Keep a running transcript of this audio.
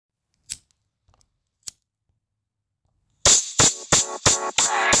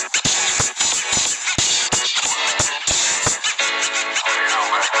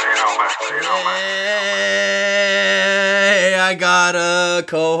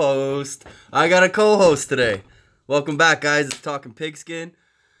co-host. I got a co-host today. Welcome back, guys. It's Talking Pigskin.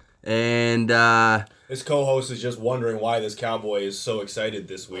 And this co-host is just wondering why this cowboy is so excited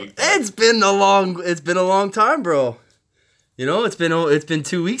this week. It's been a long time, bro. You know, it's been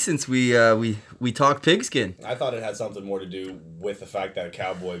 2 weeks since we talked pigskin. I thought it had something more to do with the fact that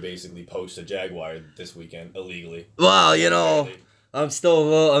Cowboy basically poached a Jaguar this weekend illegally. Well, you know, I'm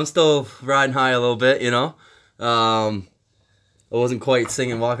still riding high a little bit, you know. I wasn't quite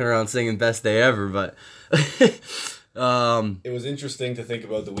walking around singing "Best Day Ever," but it was interesting to think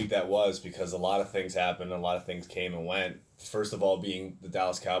about the week that was because a lot of things happened, a lot of things came and went. First of all, being the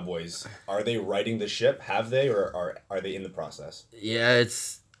Dallas Cowboys, are they righting the ship? Have they, or are they in the process? Yeah,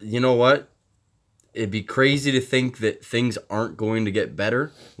 you know what? It'd be crazy to think that things aren't going to get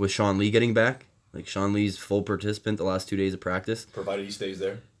better with Sean Lee getting back. Like, Sean Lee's full participant the last 2 days of practice. Provided he stays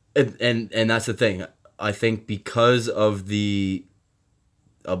there. And that's the thing. I think because of the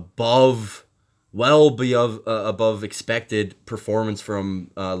above expected performance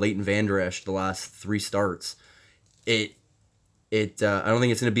from Leighton Vander Esch the last 3 starts, I don't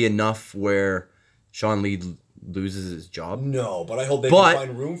think it's going to be enough where Sean Lee loses his job. No, but I hope they can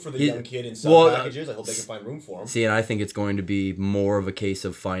find room for the young kid in some packages. I hope they can find room for him. See, and I think it's going to be more of a case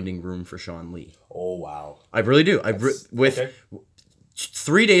of finding room for Sean Lee. Oh, wow. I really do.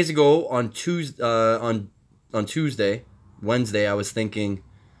 3 days ago on Tuesday, Wednesday, I was thinking,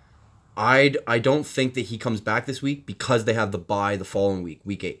 I don't think that he comes back this week because they have the bye the following week,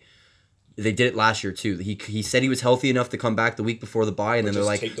 week 8. They did it last year too. He said he was healthy enough to come back the week before the bye, and then they're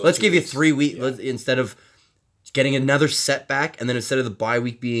like, let's give you 3 weeks instead of getting another setback, and then instead of the bye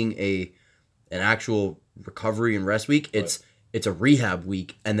week being an actual recovery and rest week, it's a rehab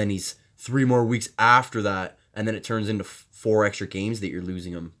week, and then he's 3 more weeks after that, and then it turns into 4 extra games that you're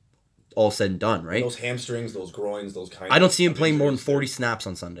losing him. All said and done, right? Those hamstrings, those groins, those kind of... I don't see him playing more than 40 snaps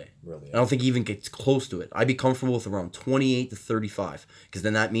on Sunday. Really? I don't think he even gets close to it. I'd be comfortable with around 28 to 35, because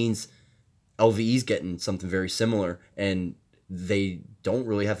then that means LVE's getting something very similar, and they don't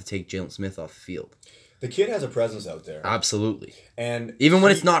really have to take Jalen Smith off the field. The kid has a presence out there. Absolutely. And even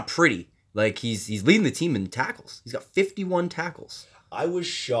when it's not pretty, like he's leading the team in tackles. He's got 51 tackles. I was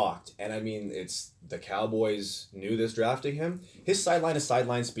shocked, and I mean, it's the Cowboys knew this drafting him. His sideline to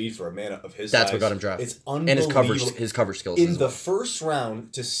sideline speed for a man of his size. That's what got him drafted. It's unbelievable. And his cover skills. In the first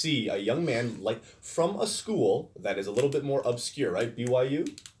round, to see a young man like from a school that is a little bit more obscure, right?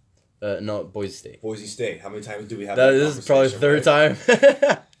 BYU. No, Boise State. Boise State. How many times do we have? This is probably the third time.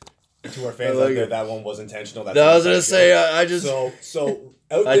 To our fans out there, that one was intentional. That's I was gonna say. I just so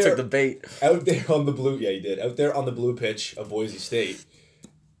out there. I took the bait. Out there on the blue, yeah, you did. Out there on the blue pitch of Boise State,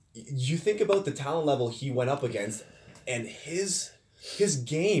 you think about the talent level he went up against, and his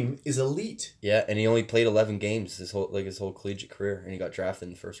game is elite. Yeah, and he only played 11 games his whole collegiate career, and he got drafted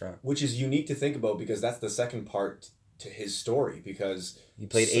in the first round. Which is unique to think about because that's the second part to his story because he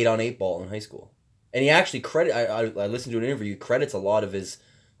played 8-on-8 ball in high school, and he actually I listened to an interview. He credits a lot of his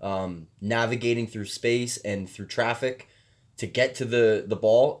navigating through space and through traffic to get to the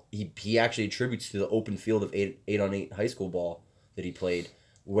ball. He actually attributes to the open field of 8-on-8 high school ball that he played.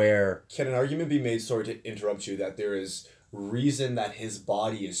 Where can an argument be made? Sorry to interrupt you. That there is reason that his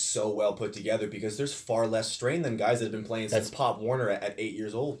body is so well put together because there's far less strain than guys that have been playing since Pop Warner at 8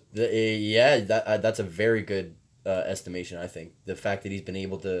 years old. That's a very good estimation. I think the fact that he's been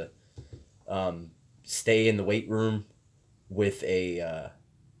able to stay in the weight room with a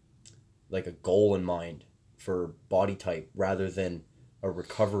goal in mind for body type rather than a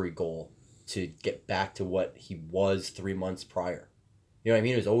recovery goal to get back to what he was 3 months prior. You know what I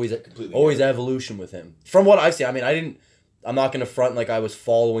mean? It was always evolution with him. From what I've seen, I mean, I'm not going to front like I was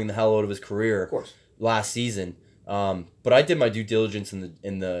following the hell out of his career last season. But I did my due diligence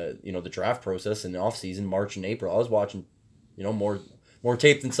in the draft process in the off season, March and April. I was watching, more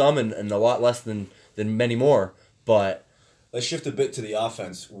tape than some and a lot less than many more. But let's shift a bit to the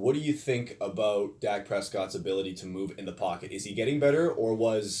offense. What do you think about Dak Prescott's ability to move in the pocket? Is he getting better, or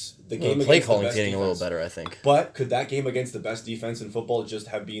was the game the play against calling's the best getting defense? a little better, I think. But could that game against the best defense in football just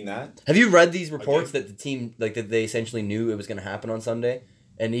have been that? Have you read these reports that the team that they essentially knew it was going to happen on Sunday,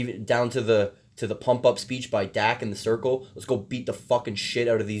 and even down to the pump up speech by Dak in the circle? Let's go beat the fucking shit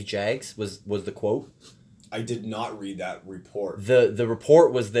out of these Jags. Was the quote? I did not read that report. The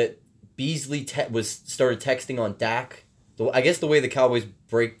report was that Beasley started texting on Dak. I guess the way the Cowboys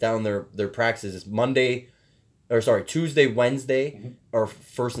break down their practices is Tuesday, Wednesday are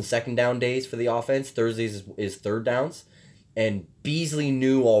first and second down days for the offense. Thursdays is third downs. And Beasley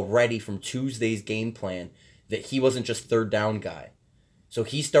knew already from Tuesday's game plan that he wasn't just third down guy. So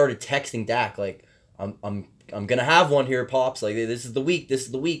he started texting Dak like, I'm I'm gonna have one here, pops. Like this is the week. This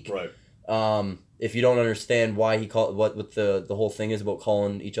is the week. Right. If you don't understand why he called what the whole thing is about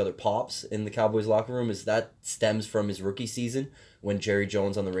calling each other pops in the Cowboys locker room, is that stems from his rookie season when Jerry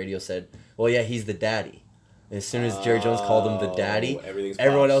Jones on the radio said, "Well, yeah, he's the daddy." And as soon as Jerry Jones called him the daddy,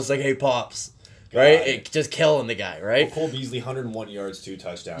 everyone else was like, "Hey, pops." Right? It just killing the guy, right? Well, Cole Beasley, 101 yards, 2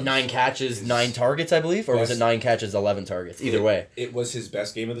 touchdowns. 9 catches, 9 targets, I believe? Or was it 9 catches, 11 targets? Either way. It was his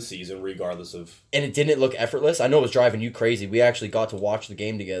best game of the season, regardless of... And it didn't look effortless. I know it was driving you crazy. We actually got to watch the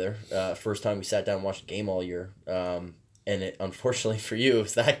game together. First time we sat down and watched the game all year. And it, unfortunately for you, it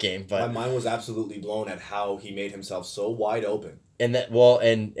was that game. But my mind was absolutely blown at how he made himself so wide open. And that, well,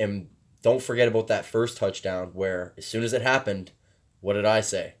 and don't forget about that first touchdown where as soon as it happened, what did I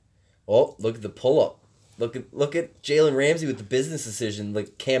say? Well, look at the pull-up. Look at Jalen Ramsey with the business decision,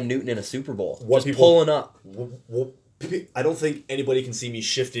 like Cam Newton in a Super Bowl. Pulling up. I don't think anybody can see me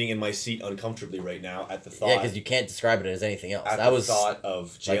shifting in my seat uncomfortably right now at the thought. Yeah, because you can't describe it as anything else. That was thought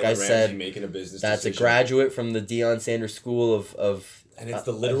of Jalen Ramsey making a business that's decision. A graduate from the Deion Sanders school of and it's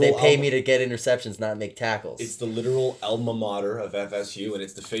the literal. They pay me to get interceptions, not make tackles. It's the literal alma mater of FSU, and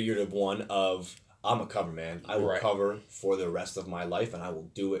it's the figurative one of I'm a cover man. I will cover for the rest of my life, and I will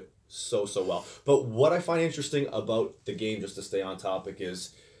do it so well. But what I find interesting about the game, just to stay on topic,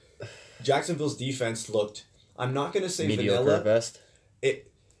 is Jacksonville's defense looked, I'm not going to say mediocre vanilla. At best.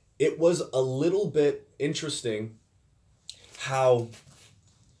 It was a little bit interesting how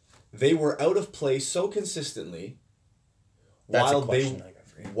they were out of play so consistently while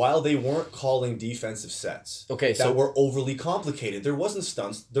they weren't calling defensive sets that were overly complicated. There wasn't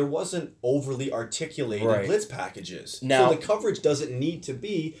stunts. There wasn't overly articulated blitz packages. Now, so the coverage doesn't need to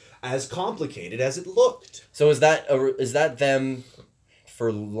be as complicated as it looked. So is that them,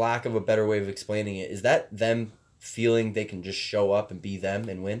 for lack of a better way of explaining it, is that them feeling they can just show up and be them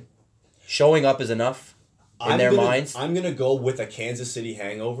and win? Showing up is enough in their minds? I'm going to go with a Kansas City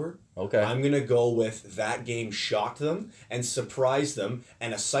hangover. Okay. I'm going to go with that game shocked them and surprised them,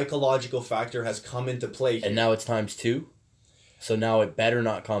 and a psychological factor has come into play here. And now it's times 2? So now it better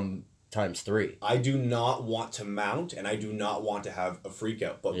not come times 3. I do not want to mount, and I do not want to have a freak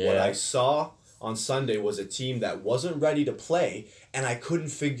out. But what I saw on Sunday was a team that wasn't ready to play, and I couldn't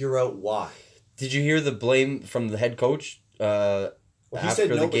figure out why. Did you hear the blame from the head coach? After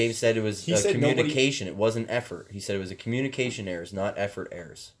the game said it was communication. It wasn't effort. He said it was a communication errors, not effort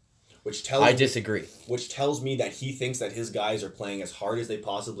errors. I disagree. Which tells me that he thinks that his guys are playing as hard as they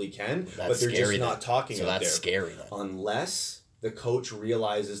possibly can, but they're just not talking out there. So that's scary then. Unless the coach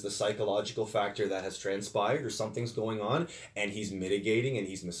realizes the psychological factor that has transpired or something's going on, and he's mitigating and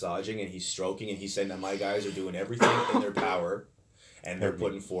he's massaging and he's stroking and he's saying that my guys are doing everything in their power and they're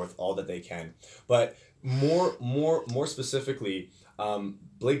putting forth all that they can. But more specifically,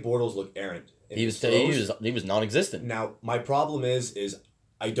 Blake Bortles looked errant. He was non-existent. Now, my problem is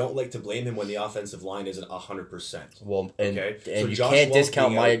I don't like to blame him when the offensive line isn't 100%. Well, and you can't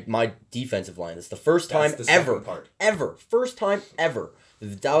discount my defensive line. It's the first time ever that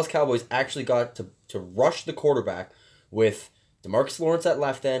the Dallas Cowboys actually got to rush the quarterback with DeMarcus Lawrence at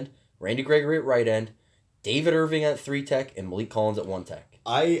left end, Randy Gregory at right end, David Irving at 3 tech, and Malik Collins at 1 tech.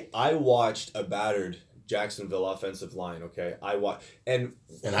 I watched a battered Jacksonville offensive line, okay? I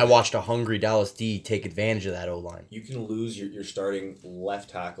watched a hungry Dallas D take advantage of that O-line. You can lose your starting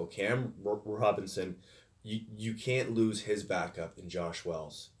left tackle, Cam Robinson. You can't lose his backup in Josh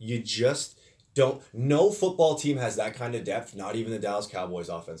Wells. You just don't. No football team has that kind of depth, not even the Dallas Cowboys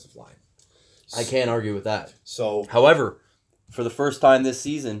offensive line. I can't argue with that. So, however, for the first time this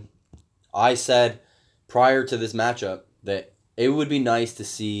season, I said prior to this matchup that it would be nice to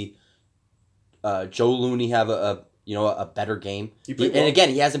see Joe Looney have a better game. Again,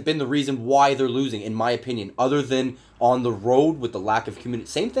 he hasn't been the reason why they're losing, in my opinion, other than on the road with the lack of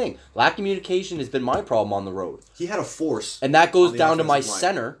communication. Same thing. Lack of communication has been my problem on the road. He had a force. And that goes down to my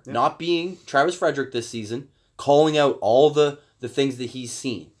center not being Travis Frederick this season, calling out all the things that he's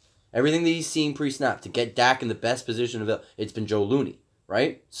seen. Everything that he's seen pre-snap to get Dak in the best position of it's been Joe Looney,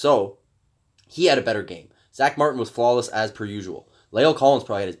 right? So, he had a better game. Zach Martin was flawless as per usual. La'el Collins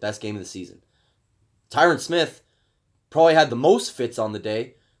probably had his best game of the season. Tyron Smith probably had the most fits on the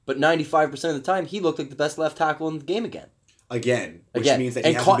day, but 95% of the time, he looked like the best left tackle in the game again. Which means that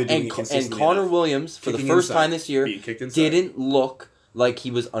he hasn't been doing it consistently. And Connor Williams, for the first time this year, didn't look like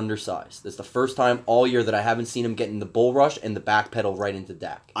he was undersized. That's the first time all year that I haven't seen him getting the bull rush and the back pedal right into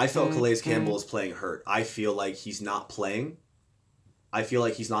Dak. I felt Calais Campbell is playing hurt. I feel like he's not playing. I feel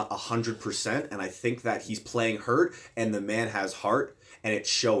like he's not 100%, and I think that he's playing hurt, and the man has heart, and it's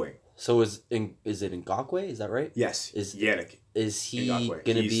showing. So is it Ngakoue? Is that right? Yes. Yannick. is he Ngakoue.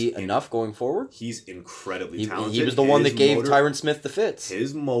 going to be enough going forward? He's incredibly talented. He was the one that gave motor, Tyron Smith the fits.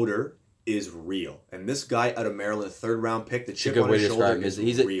 His motor is real, and this guy out of Maryland, a 3rd-round pick, the chip a good on way his to shoulder describe him. is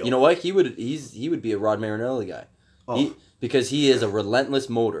He's real. You know what? He would be a Rod Marinelli guy. Oh. Because he is a relentless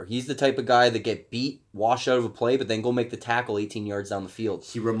motor. He's the type of guy that get beat, wash out of a play, but then go make the tackle 18 yards down the field.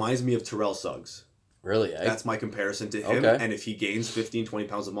 He reminds me of Terrell Suggs. Really, eh? That's my comparison to him, Okay. and if he gains 15, 20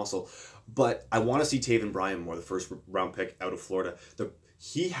 pounds of muscle. But I want to see Taven Bryan more, the 1st-round pick out of Florida.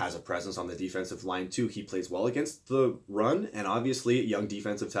 He has a presence on the defensive line, too. He plays well against the run, and obviously young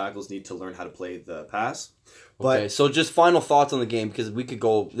defensive tackles need to learn how to play the pass. But Okay, so just final thoughts on the game, because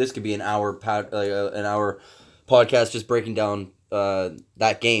this could be an hour podcast just breaking down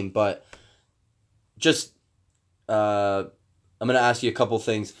that game, but just I'm going to ask you a couple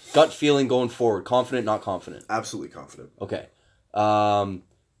things. Gut feeling going forward, confident, not confident? Absolutely confident. Okay.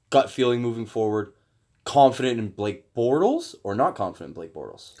 Gut feeling moving forward, confident in Blake Bortles or not confident in Blake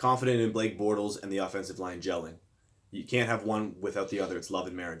Bortles? Confident in Blake Bortles and the offensive line gelling. You can't have one without the other. It's love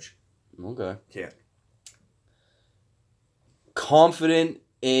and marriage. Okay. Can't. Confident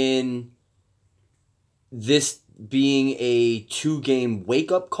in this being a 2-game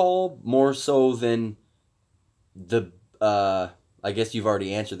wake-up call more so than the I guess you've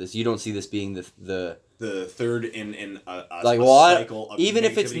already answered this. You don't see this being the third in a cycle of even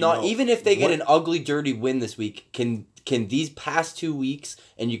if it's not, even if they get an ugly, dirty win this week, can these past 2 weeks,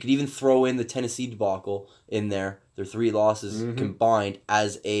 and you could even throw in the Tennessee debacle in there, their 3 losses combined,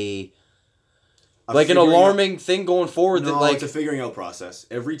 as an alarming thing going forward? No, that it's a figuring out process.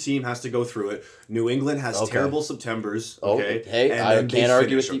 Every team has to go through it. New England has terrible Septembers. Okay, hey, I can't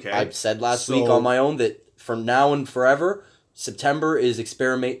argue with you. Okay? I said last week on my own that from now and forever, September is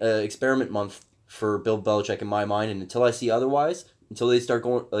experiment month for Bill Belichick in my mind, and until I see otherwise, until they start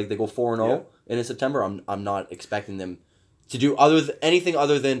going they go 4-0 in September, I'm not expecting them to do anything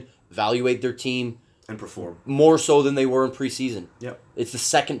other than evaluate their team and perform more so than they were in preseason. Yep, it's the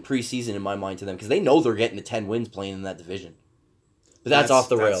second preseason in my mind to them because they know they're getting to 10 wins playing in that division. But that's off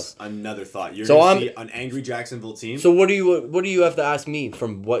the rails. Another thought. You're going to see an angry Jacksonville team. So what do you have to ask me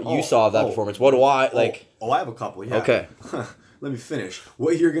from what you saw of that performance? What do I like? I have a couple. Yeah. Okay. Let me finish.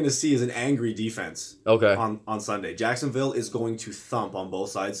 What you're going to see is an angry defense. Okay. On Sunday, Jacksonville is going to thump on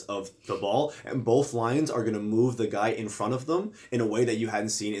both sides of the ball, and both lines are going to move the guy in front of them in a way that you hadn't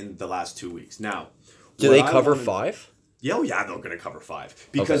seen in the last 2 weeks. Now, do they cover 5? Yeah, they're going to cover 5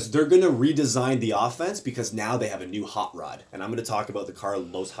 because they're going to redesign the offense because now they have a new hot rod, and I'm going to talk about the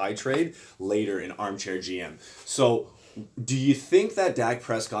Carlos Hyde trade later in Armchair GM. So, do you think that Dak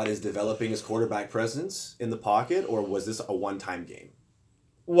Prescott is developing his quarterback presence in the pocket, or was this a one-time game?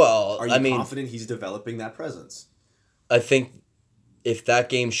 Well, are you confident he's developing that presence? I think if that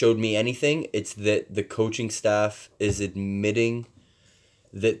game showed me anything, it's that the coaching staff is admitting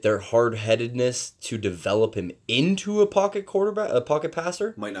that their hard-headedness to develop him into a pocket quarterback, a pocket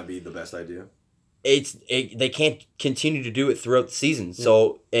passer, might not be the best idea. They can't continue to do it throughout the season. Yeah.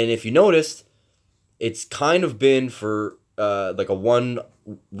 So, and if you noticed, it's kind of been for like a 1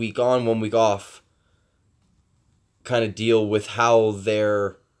 week on, 1 week off kind of deal with how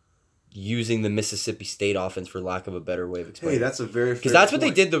they're using the Mississippi State offense, for lack of a better way of explaining. Hey, that's a very fair because that's point.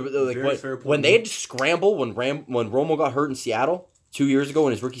 what they did. When they had to scramble when Romo got hurt in Seattle 2 years ago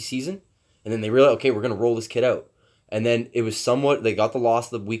in his rookie season, and then they realized, okay, we're gonna roll this kid out, and then it was they got the loss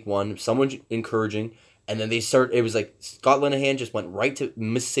the week 1, somewhat encouraging, and then it was like Scott Linehan just went right to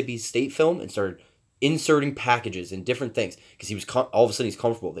Mississippi State film and started inserting packages and different things because he was all of a sudden he's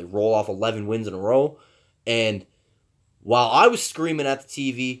comfortable. They roll off 11 wins in a row, and while I was screaming at the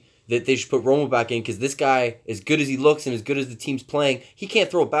TV that they should put Romo back in because this guy, as good as he looks and as good as the team's playing, he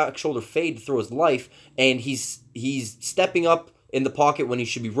can't throw a back shoulder fade to throw his life, and he's stepping up in the pocket when he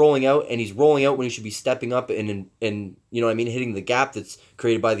should be rolling out, and he's rolling out when he should be stepping up and you know what I mean, hitting the gap that's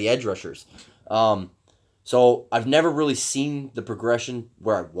created by the edge rushers. So I've never really seen the progression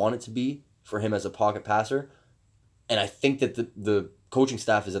where I want it to be for him as a pocket passer, and I think that the coaching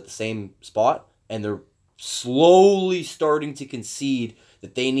staff is at the same spot, and they're slowly starting to concede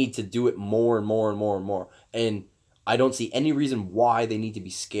that they need to do it more and more and more and more. And I don't see any reason why they need to be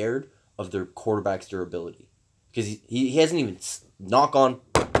scared of their quarterback's durability. Because he hasn't even, knock on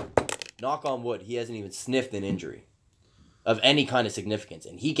wood, he hasn't even sniffed an injury of any kind of significance.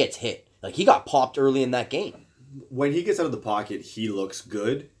 And he gets hit. Like, he got popped early in that game. When he gets out of the pocket, he looks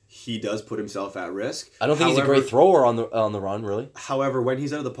good. He does put himself at risk. I don't think he's a great thrower on the run, really. However, when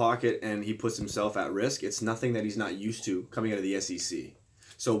he's out of the pocket and he puts himself at risk, it's nothing that he's not used to coming out of the SEC.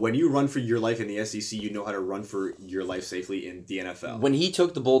 So when you run for your life in the SEC, you know how to run for your life safely in the NFL. When he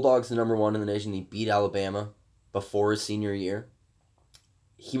took the Bulldogs to number 1 in the nation, he beat Alabama. before his senior year,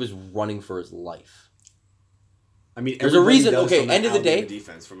 he was running for his life. I mean, there's a reason. Okay, end of the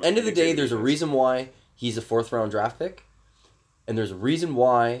day, there's a reason why he's a 4th round draft pick, and there's a reason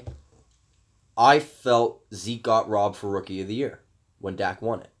why I felt Zeke got robbed for Rookie of the Year when Dak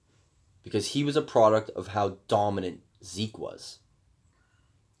won it, because he was a product of how dominant Zeke was.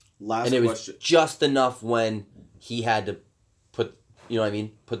 Last and it question. was just enough when he had to put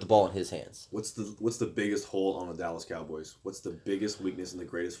the ball in his hands. What's the biggest hole on the Dallas Cowboys? What's the biggest weakness and the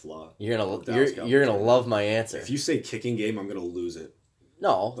greatest flaw? You're gonna love my answer. If you say kicking game, I'm gonna lose it.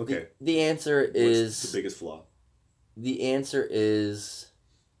 No. Okay. The answer is What's the biggest flaw? The answer is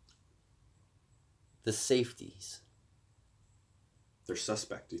the safeties. They're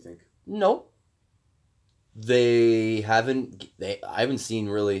suspect, do you think? No. I haven't seen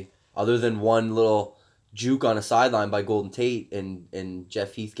really, other than one little juke on a sideline by Golden Tate and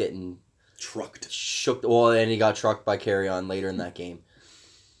Jeff Heath getting shook. Well, and he got trucked by Carry-On later in that game.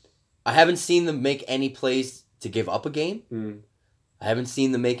 I haven't seen them make any plays to give up a game. I haven't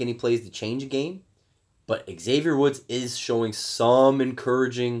seen them make any plays to change a game. But Xavier Woods is showing some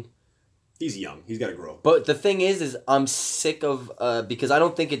encouraging. He's young. He's got to grow. But the thing is I'm sick of because I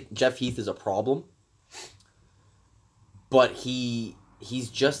don't think Jeff Heath is a problem. But he's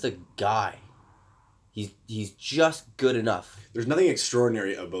just a guy. He's just good enough. There's nothing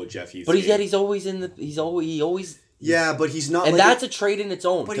extraordinary about Jeff Heath. But he's always in the he always. Yeah, but he's not. And that's a trait in its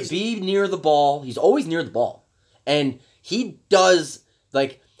own. To be near the ball, he's always near the ball, and he does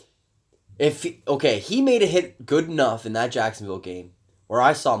he made a hit good enough in that Jacksonville game where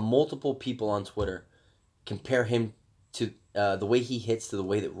I saw multiple people on Twitter compare him to the way he hits to the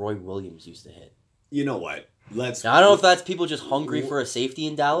way that Roy Williams used to hit. You know what? Now, I don't know if that's people just hungry for a safety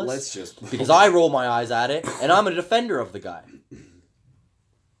in Dallas. Because I roll my eyes at it, and I'm a defender of the guy.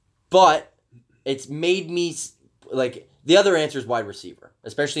 But it's made me the other answer is wide receiver,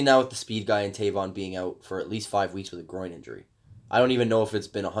 especially now with the speed guy and Tavon being out for at least 5 weeks with a groin injury. I don't even know if it's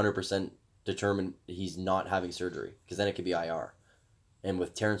been 100% determined he's not having surgery, because then it could be IR. And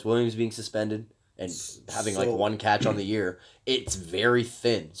with Terrence Williams being suspended and having one catch on the year, it's very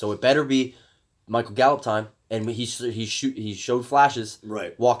thin. So it better be Michael Gallup time. And he showed flashes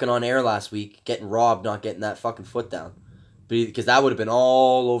walking on air last week, getting robbed, not getting that fucking foot down. Because that would have been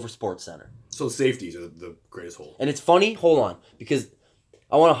all over SportsCenter. So safeties are the greatest hole. And it's funny, hold on, because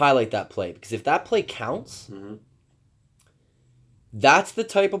I want to highlight that play. Because if that play counts, that's the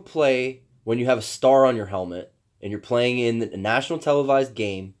type of play when you have a star on your helmet and you're playing in a national televised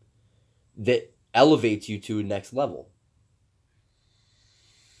game that elevates you to a next level.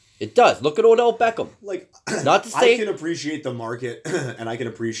 It does. Look at Odell Beckham. Not to say I can appreciate the market and I can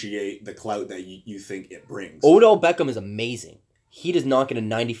appreciate the clout that you think it brings. Odell Beckham is amazing. He does not get a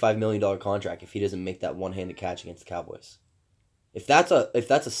 $95 million contract if he doesn't make that one-handed catch against the Cowboys. If that's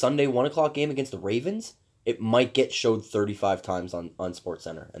a Sunday 1 o'clock game against the Ravens, it might get showed 35 times on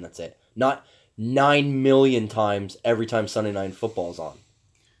SportsCenter, and that's it. Not 9 million times every time Sunday Night Football's on.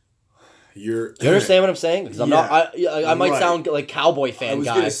 You understand what I'm saying? Because I'm not. I might sound like Cowboy fan guy. I was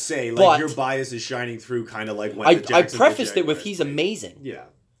gonna say your bias is shining through, kind of like when I prefaced it with he's amazing. Yeah.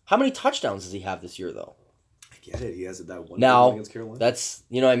 How many touchdowns does he have this year though? I get it. He has that one now against Carolina. That's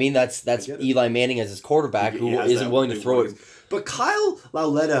what I mean. That's Eli Manning as his quarterback who isn't willing to throw it. But Kyle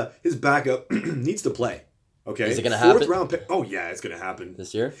Lauletta, his backup, needs to play. Okay, is it gonna happen? 4th round pick. Oh yeah, it's gonna happen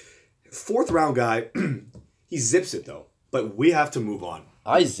this year. 4th round guy. He zips it though, but we have to move on.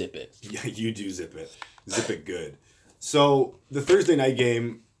 I zip it. Yeah, you do zip it. Zip it good. So the Thursday night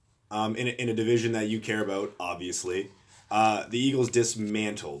game, in a division that you care about, obviously, the Eagles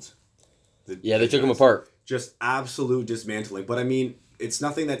dismantled. They took them apart. Just absolute dismantling. But I mean, it's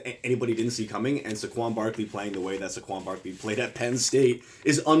nothing that anybody didn't see coming. And Saquon Barkley playing the way that Saquon Barkley played at Penn State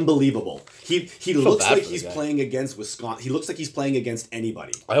is unbelievable. He looks like he's playing against Wisconsin. He looks like he's playing against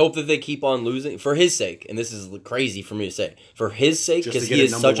anybody. I hope that they keep on losing for his sake. And this is crazy for me to say. For his sake, because he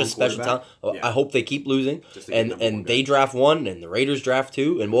is such a special talent. Yeah. I hope they keep losing. And they draft 1 and the Raiders draft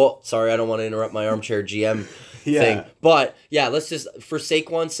 2. And sorry, I don't want to interrupt my armchair GM thing. But yeah, let's just, for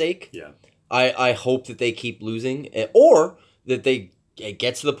Saquon's sake, I hope that they keep losing. Or that they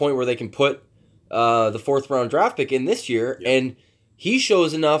get to the point where they can put the 4th round draft pick in this year, and he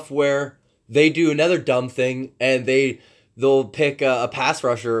shows enough where they do another dumb thing and they'll pick a pass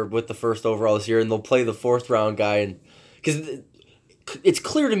rusher with the 1st overall this year, and they'll play the 4th round guy, and because it's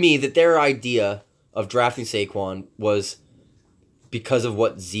clear to me that their idea of drafting Saquon was because of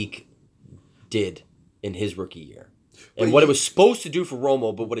what Zeke did in his rookie year. And what it was supposed to do for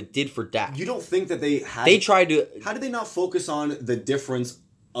Romo, but what it did for Dak. You don't think that they tried to... How did they not focus on the difference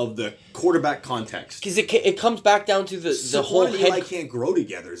of the quarterback context. Because it comes back down to the whole and Eli can't grow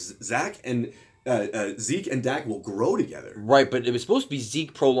together. Zeke and Dak will grow together. Right, but it was supposed to be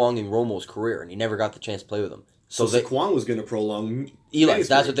Zeke prolonging Romo's career, and he never got the chance to play with him. So Saquon was going to prolong Eli's.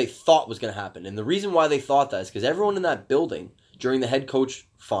 That's what they thought was going to happen. And the reason why they thought that is because everyone in that building, during the head coach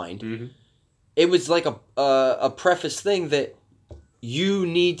find, it was like a preface thing that you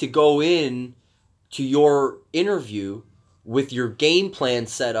need to go in to your interview with your game plan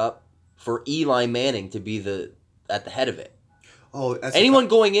set up for Eli Manning to be at the head of it. Oh, that's anyone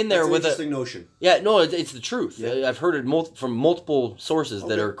going in there that's an with interesting notion. Yeah, no, it's the truth. Yeah. I've heard it from multiple sources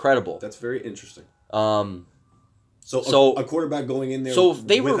that are credible. That's very interesting. So a quarterback going in there. So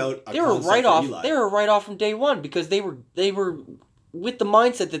they were right off. Eli. They were right off from day one because they were with the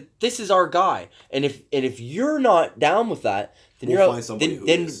mindset that this is our guy, and if you're not down with that, then we'll you're find somebody who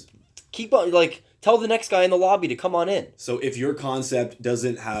then is. Keep on tell the next guy in the lobby to come on in. So if your concept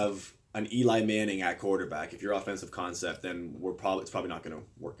doesn't have an Eli Manning at quarterback, if your offensive concept, then it's probably not going to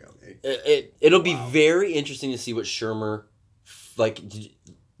work out. Eh? It'll be very interesting to see what Shurmur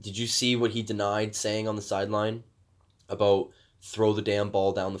Did you see what he denied saying on the sideline about throw the damn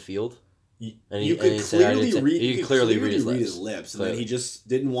ball down the field? You could clearly read his lips, and then he just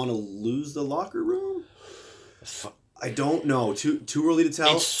didn't want to lose the locker room. I don't know. Too early to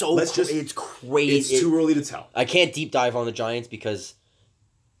tell. It's crazy. It's too early to tell. I can't deep dive on the Giants because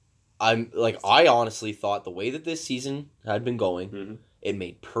I honestly thought the way that this season had been going, it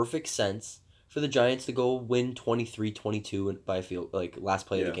made perfect sense for the Giants to go win 23-22 by a field, last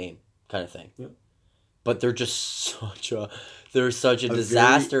play of the game kind of thing. Yeah. But they're just such a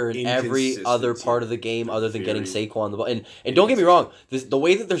disaster in every other part of the game other than getting Saquon the ball. And don't get me wrong, the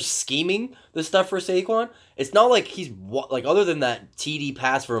way that they're scheming the stuff for Saquon, it's not like he's other than that TD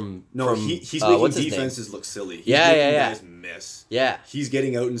pass from he's making defenses look silly. He's making guys miss. Yeah. He's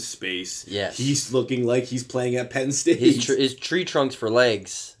getting out in space. Yes. He's looking like he's playing at Penn State. His tree trunks for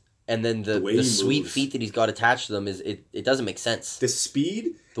legs. And then the sweet feet that he's got attached to them it doesn't make sense. The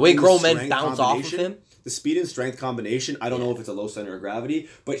speed, the way grown men bounce off of him. The speed and strength combination, I don't know if it's a low center of gravity,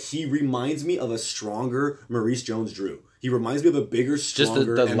 but he reminds me of a stronger Maurice Jones-Drew. He reminds me of a bigger,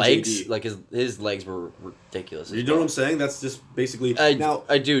 stronger just the MJD. legs, his legs were ridiculous. You know what I'm saying? That's just basically... I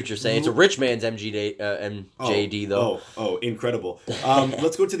do what you're saying. It's a rich man's MJD, though. Oh, incredible.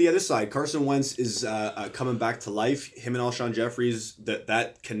 Let's go to the other side. Carson Wentz is coming back to life. Him and Alshon Jeffries,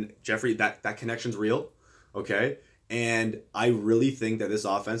 that connection's real. Okay? And I really think that this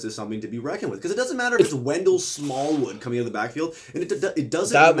offense is something to be reckoned with. Because it doesn't matter if it's Wendell Smallwood coming out of the backfield. And it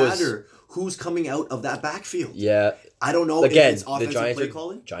doesn't matter who's coming out of that backfield. Yeah. I don't know if it's offensive play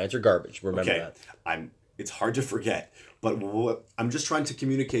calling. Giants are garbage. Remember that. It's hard to forget. But I'm just trying to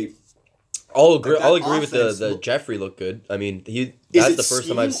communicate. I'll agree with the Jeffrey looked good. I mean, that's the first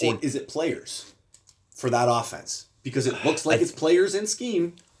time I've seen. Or is it players for that offense? Because it looks like it's players and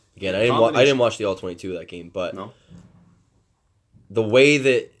scheme. Again, I didn't watch the All-22 of that game, but no. The way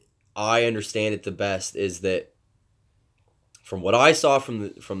that I understand it the best is that from what I saw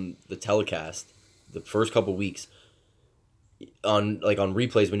from the telecast, the first couple weeks on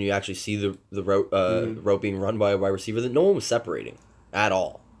replays when you actually see the route being run by a wide receiver, that no one was separating at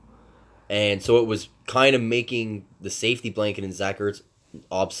all, and so it was kind of making the safety blanket in Zach Ertz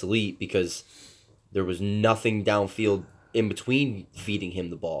obsolete because there was nothing downfield in between feeding him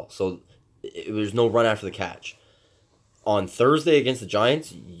the ball, so there's no run after the catch. On Thursday against the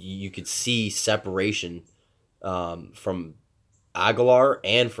Giants, you could see separation from Aguilar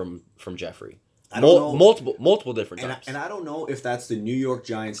and from Jeffrey. Multiple different times. And I don't know if that's the New York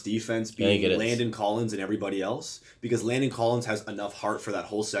Giants defense being Landon Collins and everybody else, because Landon Collins has enough heart for that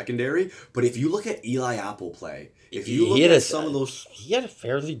whole secondary. But if you look at Eli Apple play, if you look at some of those... He had a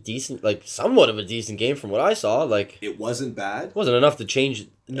fairly decent, somewhat of a decent game from what I saw. It wasn't bad. It wasn't enough to change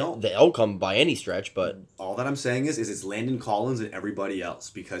the outcome by any stretch, but... All that I'm saying is it's Landon Collins and everybody else,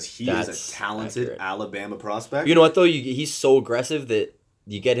 because he is a talented Alabama prospect. You know what, though? He's so aggressive that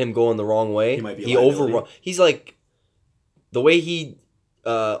you get him going the wrong way. He might be He's the way he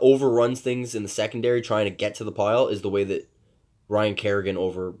overruns things in the secondary trying to get to the pile is the way that Ryan Kerrigan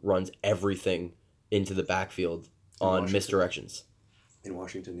overruns everything into the backfield on misdirections. In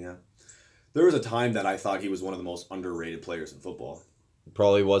Washington, yeah. There was a time that I thought he was one of the most underrated players in football.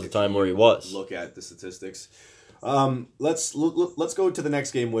 Probably was a time where he was. Look at the statistics. Let's go to the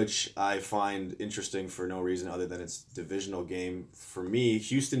next game, which I find interesting for no reason other than it's divisional game. For me,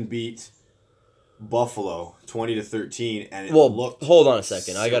 Houston beat Buffalo 20-13, and hold on a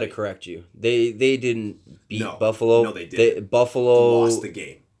second. Silly. I got to correct you. They didn't beat Buffalo. No, they didn't. Buffalo lost the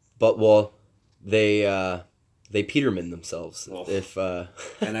game. But they they Peterman themselves. Oh. If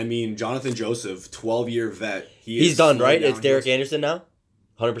And I mean, Jonathan Joseph, 12-year vet. He's done, right? slowed It's down Derek his- Anderson now?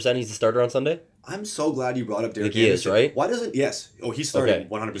 100% he's the starter on Sunday? I'm so glad you brought up Derek Like he is, Anderson. right? Why doesn't... Yes. Oh, he's starting Okay.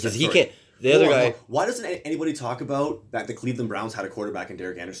 100%. Because he starting. can't... The other guy... Why doesn't anybody talk about that the Cleveland Browns had a quarterback in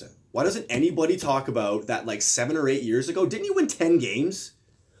Derek Anderson? Why doesn't anybody talk about that like 7 or 8 years ago? Didn't he win 10 games?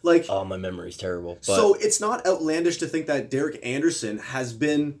 Like, Oh, my memory's terrible. But so it's not outlandish to think that Derek Anderson has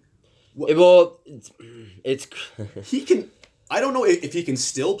been... it's He can... I don't know if he can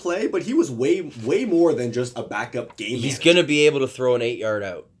still play, but he was way more than just a backup game he's manager, going to be able to throw an 8-yard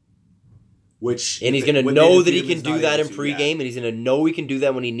out. which And he's going to when know Nathan that he Peterman's can do not that in able to, pregame, and he's going to know he can do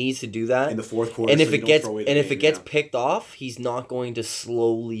that when he needs to do that. in the fourth quarter. And if so it you gets don't throw away the and if it game, gets yeah. picked off, he's not going to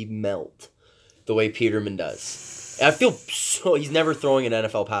slowly melt the way Peterman does. I feel so he's never throwing an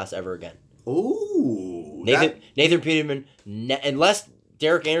NFL pass ever again. Ooh, Nathan Peterman, unless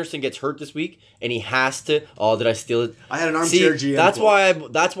Derek Anderson gets hurt this week and he has to. Oh, did I steal it? I had an armchair GM.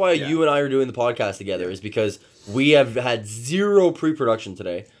 That's why Yeah. you and I are doing the podcast together, is because we have had zero pre-production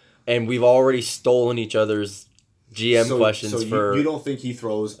today, and we've already stolen each other's GM questions for you don't think he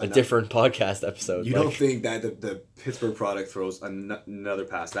throws a different podcast episode. You Like, don't think that the Pittsburgh product throws another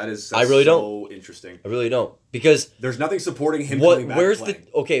pass? That's I really so interesting. I really don't, because There's nothing supporting him coming back where's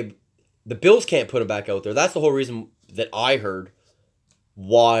playing. the Bills can't put him back out there. That's the whole reason that I heard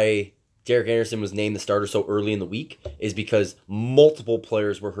why Derek Anderson was named the starter so early in the week, is because multiple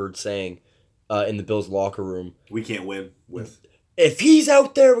players were heard saying in the Bills locker room, We can't win with... if he's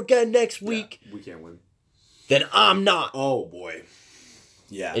out there again next week, we can't win. then I'm not. Oh, boy.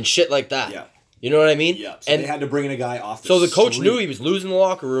 Yeah. And shit like that. Yeah. You know what I mean? Yeah. So and they had to bring in a guy off the so the coach street. knew he was losing the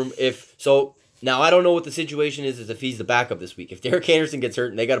locker room. Now I don't know what the situation is if he's the backup this week. If Derek Anderson gets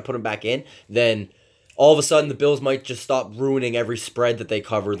hurt and they got to put him back in, then all of a sudden the Bills might just stop ruining every spread that they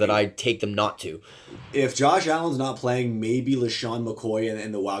cover that I take them not to. If Josh Allen's not playing, maybe LaShawn McCoy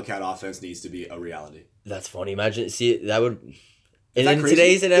and the Wildcat offense needs to be a reality. That's funny. Imagine, see, that would... Is And that in crazy?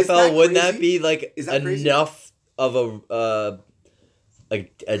 today's Is NFL, that wouldn't that crazy? be like Is that crazy? enough of a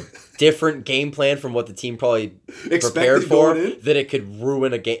different game plan from what the team probably prepared for, going in? that it could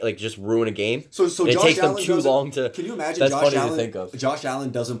ruin a game, like just ruin a game? So it Josh takes them Allen too doesn't- long to... Can you imagine That's Josh funny Allen, to think of. Josh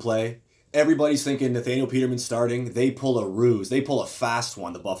Allen doesn't play. Everybody's thinking Nathaniel Peterman starting. They pull a ruse. They pull a fast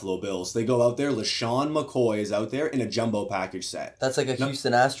one, the Buffalo Bills. They go out there. LaShawn McCoy is out there in a jumbo package set. That's like a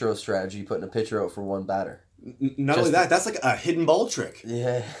Houston Astros strategy, putting a pitcher out for one batter. Not only that, that's like a hidden ball trick.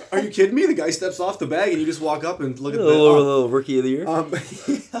 Yeah. Are you kidding me? The guy steps off the bag and you just walk up and look at the... little rookie of the year.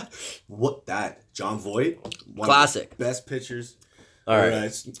 What that? John Voight? One Classic. of the best pitchers. All right.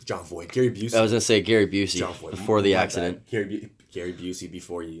 It's John Voight. Gary Busey. I was going to say Gary Busey John Voight. before the My accident. bad. Gary Busey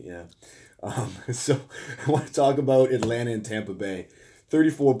before you, yeah. So I want to talk about Atlanta and Tampa Bay.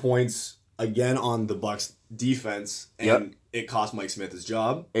 34 points again on the Bucs defense, and Yep. it cost Mike Smith his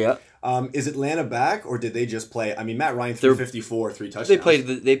job. Yeah. Is Atlanta back, or did they just play? I mean, Matt Ryan threw 54, 3 touchdowns. They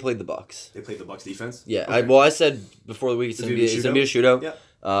played the Bucks. They played the Bucs defense. Yeah. Okay. I said before the week it's going to be a shootout. Yeah.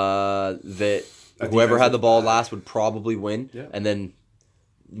 That A whoever had the defensive- ball last would probably win. Yeah. And then,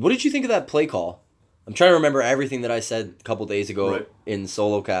 what did you think of that play call? I'm trying to remember everything that I said a couple days ago Right. in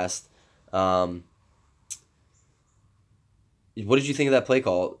solo cast. What did you think of that play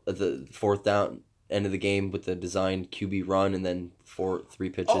call at the fourth down end of the game with the designed QB run and then 3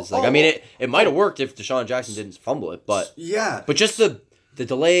 pitches? It might have worked if Deshaun Jackson didn't fumble it, but Yeah. just the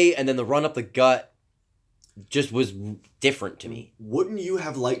delay and then the run up the gut just was different to me. Wouldn't you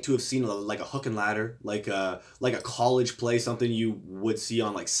have liked to have seen like a hook and ladder, like a college play, something you would see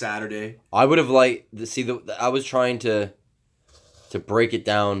on like Saturday? I would have liked to see I was trying to break it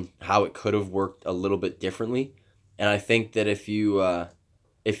down how it could have worked a little bit differently, and I think that if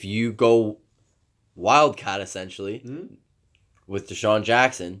you go Wildcat essentially with Deshaun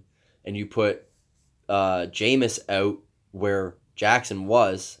Jackson and you put Jameis out where Jackson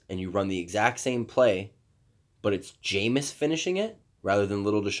was and you run the exact same play, but it's Jameis finishing it rather than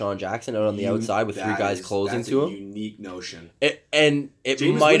little Deshaun Jackson out on the outside with 3 guys closing to him. That's a unique notion. It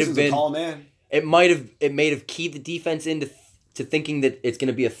Jameis might have Winston's been a tall man. It might have keyed the defense into to thinking that it's going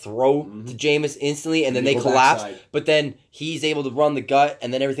to be a throw to Jameis instantly, and then they go collapse. backside. But then he's able to run the gut,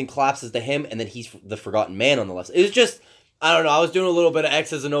 and then everything collapses to him, and then he's the forgotten man on the left. It was just, I don't know. I was doing a little bit of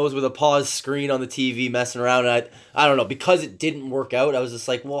X's and O's with a pause screen on the TV, messing around, and I don't know, because it didn't work out. I was just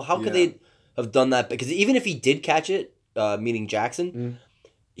like, well, how could they have done that? Because even if he did catch it, meaning Jackson,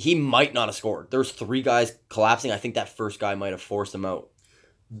 he might not have scored. There's 3 guys collapsing. I think that first guy might have forced him out.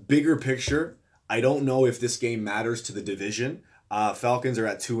 Bigger picture, I don't know if this game matters to the division. Falcons are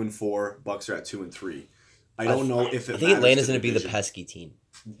at 2-4. Bucks are at 2-3. I don't know if it. I think Atlanta's going to be the pesky team.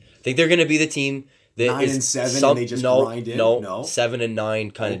 I think they're going to be the team 9 and 7 and they just grind in? No? 7 and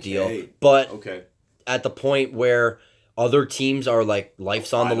 9 kind of deal. Okay. But Okay. at the point where other teams are like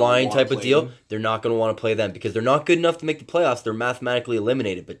life's on the line type of deal, they're not going to want to play them because they're not good enough to make the playoffs. They're mathematically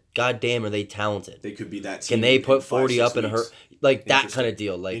eliminated, but goddamn, are they talented? They could be that team. Can they put 40 up in a hurt? like that kind of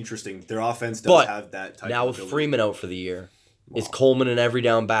deal? Like interesting. Their offense does have that type now of with Freeman out for the year, is Coleman an every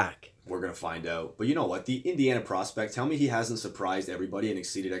down back? We're going to find out. But you know what? The Indiana prospect, tell me he hasn't surprised everybody and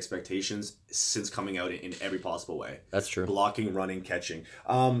exceeded expectations since coming out in every possible way. That's true. Blocking, running, catching.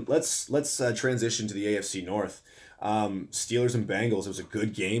 Let's transition to the AFC North. Steelers and Bengals. It was a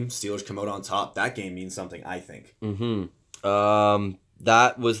good game. Steelers come out on top. That game means something, I think.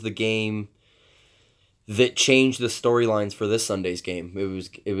 That was the game that changed the storylines for this Sunday's game.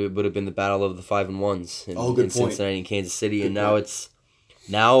 It would have been the battle of the 5-1s in Cincinnati and Kansas City, and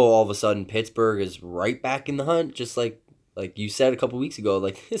now all of a sudden Pittsburgh is right back in the hunt, just like you said a couple weeks ago.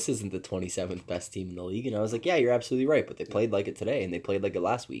 Like, this isn't the 27th best team in the league, and I was like, yeah, you're absolutely right. But they played like it today, and they played like it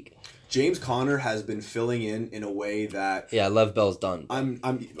last week. James Conner has been filling in a way that Lev Bell's done.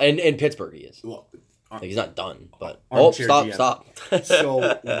 In Pittsburgh he is. Well, like, he's not done, but stop.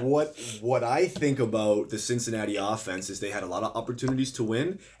 So what I think about the Cincinnati offense is they had a lot of opportunities to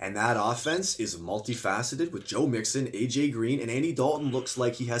win, and that offense is multifaceted with Joe Mixon, AJ Green, and Andy Dalton looks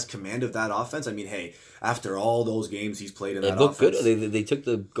like he has command of that offense. I mean, hey, after all those games he's played in that offense, they look good. They took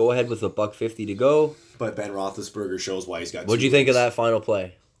the go ahead with $150 to go. But Ben Roethlisberger shows why he's got. What'd you think of that final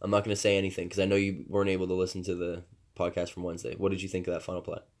play? I'm not going to say anything because I know you weren't able to listen to the podcast from Wednesday. What did you think of that final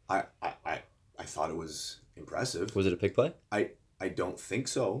play? I thought it was impressive. Was it a pick play? I don't think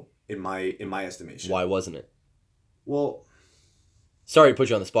so in my estimation. Why wasn't it? Well, sorry to put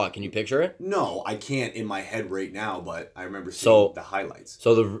you on the spot. Can you picture it? No, I can't in my head right now, but I remember seeing the highlights.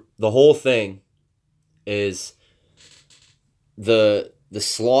 So the whole thing is the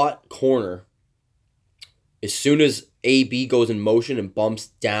slot corner, as soon as AB goes in motion and bumps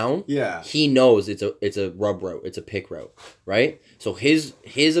down, he knows it's a rub route, it's a pick route, right? So his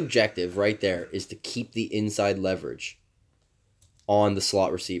objective right there is to keep the inside leverage on the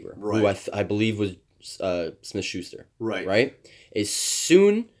slot receiver, who I believe was Smith-Schuster, right? As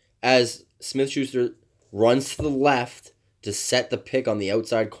soon as Smith-Schuster runs to the left to set the pick on the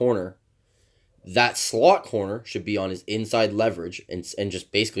outside corner, that slot corner should be on his inside leverage and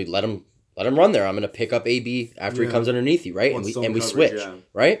just basically let him run there. I'm going to pick up AB after he comes underneath you, right? And we switch,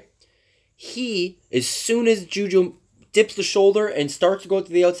 right? He, as soon as Juju dips the shoulder and starts to go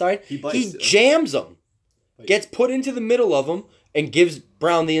to the outside, he jams him, gets put into the middle of him, and gives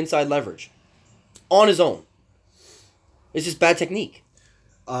Brown the inside leverage on his own. It's just bad technique.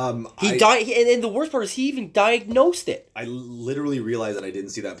 And the worst part is he even diagnosed it. I literally realized that I didn't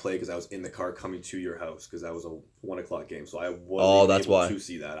see that play because I was in the car coming to your house because that was a 1:00 game, so I wasn't able to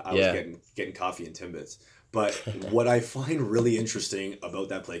see that. I was getting coffee and Timbits. But what I find really interesting about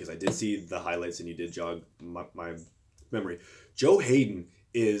that play, because I did see the highlights and you did jog my memory, Joe Hayden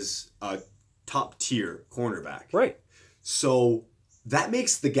is a top tier cornerback, right? So that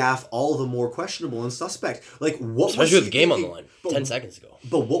makes the gaff all the more questionable and suspect. Like, what especially was with the game on the line 10 seconds ago.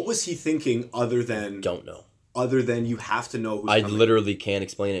 But what was he thinking other than... Don't know. Other than you have to know who's I coming. literally can't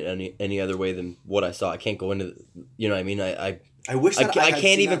explain it any other way than what I saw. I can't go into... You know what I mean? I wish that I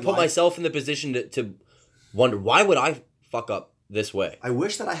can't even put myself in the position to wonder, why would I fuck up this way? I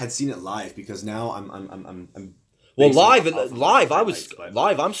wish that I had seen it live because now I'm well,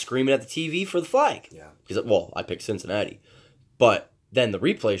 I'm screaming at the TV for the flag. Yeah. Because, I picked Cincinnati. But then the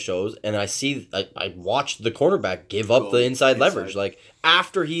replay shows, and I watched the cornerback give up the inside leverage. Like,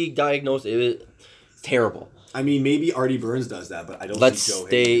 after he diagnosed it, it's terrible. I mean, maybe Artie Burns does that, but I don't Let's think Joe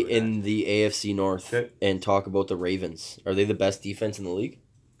stay Hayden in the AFC North and talk about the Ravens. Are they the best defense in the league?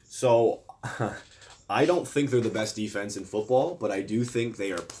 So, I don't think they're the best defense in football, but I do think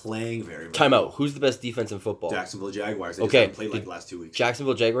they are playing very, very Time well. out. Who's the best defense in football? Jacksonville Jaguars. They just haven't played like the last 2 weeks.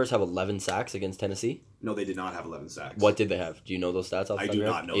 Jacksonville Jaguars have 11 sacks against Tennessee? No, they did not have 11 sacks. What did they have? Do you know those stats? I do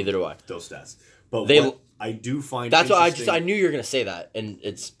not know. Either do I. Those stats. But I do find that's what I knew you were going to say that, and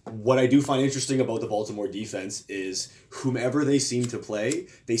it's... What I do find interesting about the Baltimore defense is whomever they seem to play,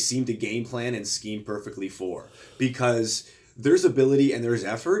 they seem to game plan and scheme perfectly for. Because there's ability and there's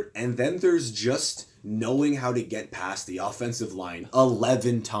effort, and then there's just knowing how to get past the offensive line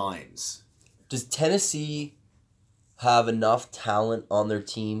 11 times. Does Tennessee have enough talent on their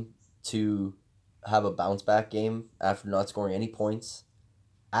team to have a bounce-back game after not scoring any points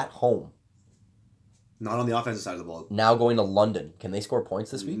at home? Not on the offensive side of the ball. Now going to London. Can they score points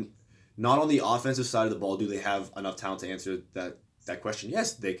this week? Not on the offensive side of the ball. Do they have enough talent to answer that question?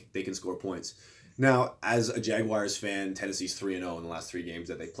 Yes, they can score points. Now, as a Jaguars fan, Tennessee's 3-0 in the last 3 games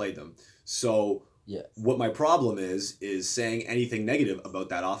that they played them. So Yeah. What my problem is saying anything negative about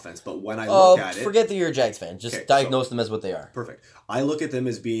that offense. But when I look at it... Forget that you're a Jags fan. Just diagnose them as what they are. Perfect. I look at them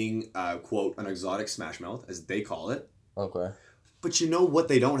as being, quote, an exotic smash mouth, as they call it. Okay. But you know what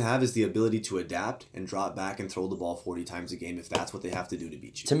they don't have is the ability to adapt and drop back and throw the ball 40 times a game if that's what they have to do to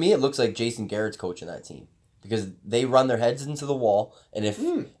beat you. To me, it looks like Jason Garrett's coaching that team. Because they run their heads into the wall, and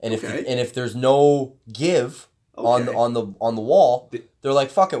if there's no give on the wall, they're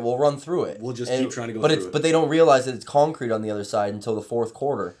like, fuck it, we'll run through it. We'll just keep trying to go through it. But they don't realize that it's concrete on the other side until the fourth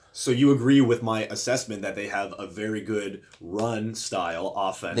quarter. So you agree with my assessment that they have a very good run style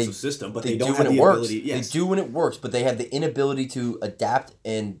offensive system, but they don't have the ability. Yes. They do when it works, but they have the inability to adapt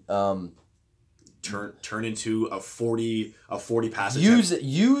and turn into a 40 pass attempt.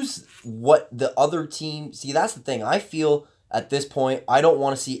 Use what the other team... See, that's the thing. I feel at this point, I don't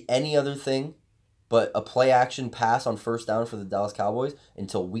want to see any other thing but a play-action pass on first down for the Dallas Cowboys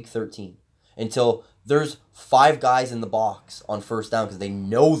until week 13. Until there's 5 guys in the box on first down because they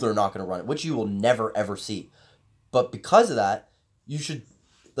know they're not going to run it, which you will never, ever see. But because of that, you should...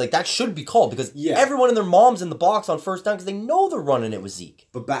 that should be called because everyone and their mom's in the box on first down because they know they're running it with Zeke.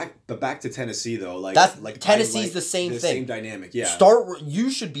 But back to Tennessee though, Tennessee's the same thing. Same dynamic, yeah. You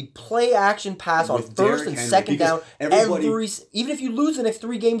should be play action pass on first and second down. Even if you lose the next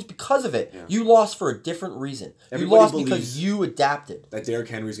 3 games because of it, you lost for a different reason. You lost because you adapted. That Derrick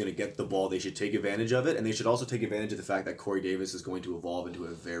Henry's going to get the ball. They should take advantage of it, and they should also take advantage of the fact that Corey Davis is going to evolve into a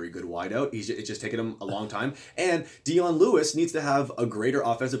very good wideout. It's just taken him a long time, and Dion Lewis needs to have a greater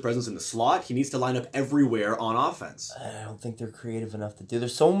offensive presence in the slot. He needs to line up everywhere on offense. I don't think they're creative enough to do.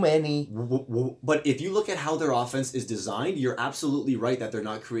 There's so many. But if you look at how their offense is designed, you're absolutely right that they're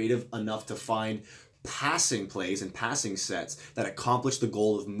not creative enough to find passing plays and passing sets that accomplish the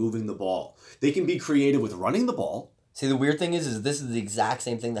goal of moving the ball. They can be creative with running the ball. See, the weird thing is this is the exact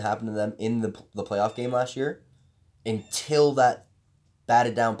same thing that happened to them in the playoff game last year until that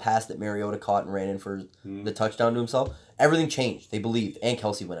batted down pass that Mariota caught and ran in for the touchdown to himself. Everything changed. They believed, and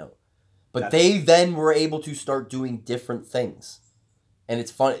Kelsey went out. But they then were able to start doing different things. And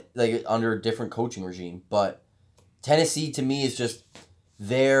it's fun, under a different coaching regime. But Tennessee, to me, is just,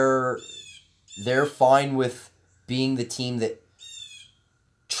 they're fine with being the team that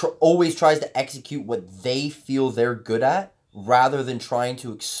always tries to execute what they feel they're good at, rather than trying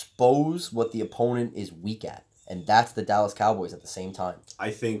to expose what the opponent is weak at. And that's the Dallas Cowboys at the same time.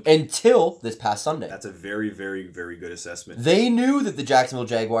 I think... Until this past Sunday. That's a very, very, very good assessment. They knew that the Jacksonville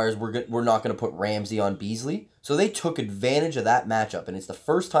Jaguars were not going to put Ramsey on Beasley, so they took advantage of that matchup. And it's the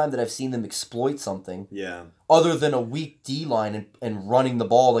first time that I've seen them exploit something other than a weak D-line and running the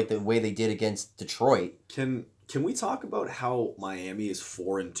ball like the way they did against Detroit. Can we talk about how Miami is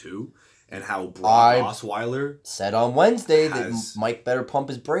 4-2? And how Brock Osweiler said on Wednesday that Mike better pump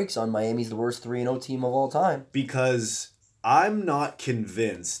his brakes on Miami's the worst 3-0 team of all time. Because I'm not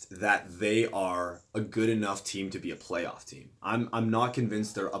convinced that they are a good enough team to be a playoff team. I'm not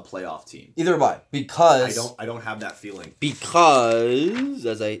convinced they're a playoff team. Either am I. Because I don't have that feeling. Because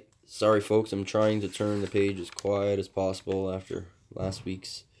sorry folks, I'm trying to turn the page as quiet as possible after last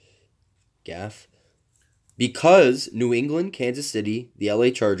week's gaffe. Because New England, Kansas City, the LA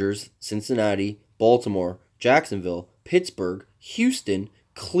Chargers, Cincinnati, Baltimore, Jacksonville, Pittsburgh, Houston,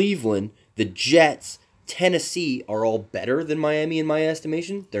 Cleveland, the Jets, Tennessee are all better than Miami in my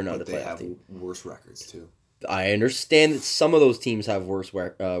estimation, they're not a playoff team. They have worse records too. I understand that some of those teams have worse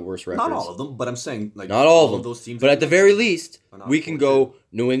records. Not all of them, but I'm saying not all of those teams. But at the very least, we can go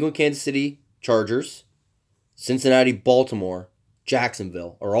New England, Kansas City, Chargers, Cincinnati, Baltimore,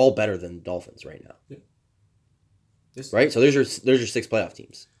 Jacksonville are all better than the Dolphins right now. Yeah. Yes. Right? So there's your 6 playoff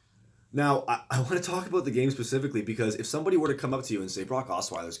teams. Now, I want to talk about the game specifically because if somebody were to come up to you and say, Brock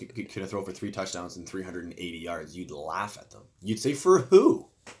Osweiler's going to throw for 3 touchdowns and 380 yards, you'd laugh at them. You'd say, for who?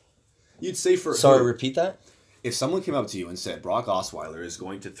 Sorry, repeat that? If someone came up to you and said, Brock Osweiler is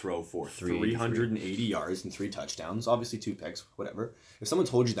going to throw for 380 yards and 3 touchdowns, obviously 2 picks, whatever. If someone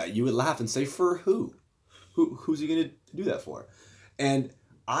told you that, you would laugh and say, for who? Who's he going to do that for? And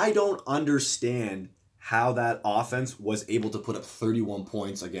I don't understand how that offense was able to put up 31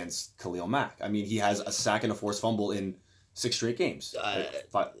 points against Khalil Mack. I mean, he has a sack and a forced fumble in 6 straight games.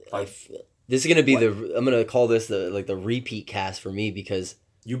 This is going to be I'm going to call this the repeat cast for me because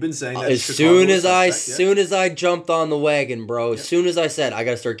you've been saying that as soon as I jumped on the wagon, bro, as soon as I said I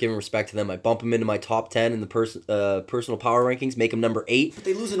got to start giving respect to them, I bump them into my top 10 in the personal power rankings, make them number 8. But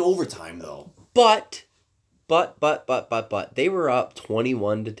they lose in overtime though. But they were up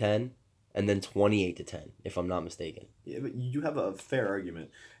 21-10. And then 28-10, if I'm not mistaken. Yeah, but you have a fair argument.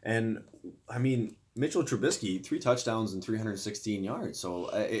 And, I mean, Mitchell Trubisky, 3 touchdowns and 316 yards. So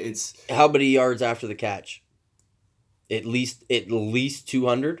it's How many yards after the catch? At least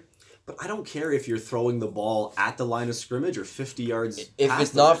 200. But I don't care if you're throwing the ball at the line of scrimmage or 50 yards. If past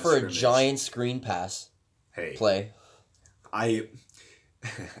it's the not line of for a scrimmage. giant screen pass Hey, play,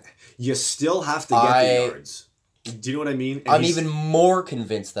 you still have to get the yards. Do you know what I mean? And I'm even more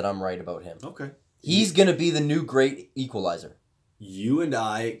convinced that I'm right about him. Okay. He's gonna be the new great equalizer. You and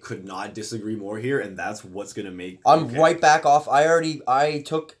I could not disagree more here, and that's what's gonna make. I'm right back off. I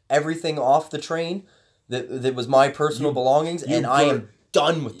took everything off the train that was my personal belongings, and I am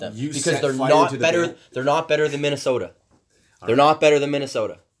done with them because they're not better. They're not better than Minnesota. They're not better than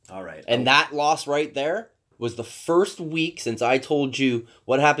Minnesota. All right. And that loss right there was the first week since I told you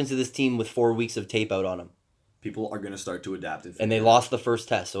what happens to this team with 4 weeks of tape out on them. People are going to start to adapt. And they lost the first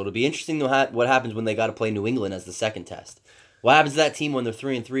test. So it'll be interesting to what happens when they got to play New England as the second test. What happens to that team when they're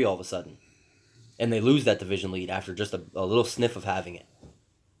 3-3 all of a sudden? And they lose that division lead after just a little sniff of having it.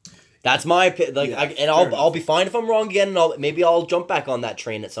 That's my opinion. I'll be fine if I'm wrong again, and maybe I'll jump back on that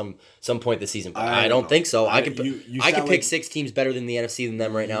train at some point this season. But I don't think so. I could pick 6 teams better than the NFC than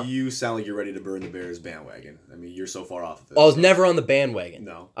them right now. You sound like you're ready to burn the Bears bandwagon. I mean, you're so far off of it. I was never on the bandwagon.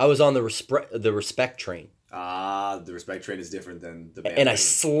 No, I was on the respect train. The respect train is different than the bandwagon. And I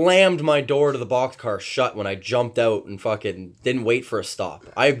slammed my door to the boxcar shut when I jumped out and fucking didn't wait for a stop.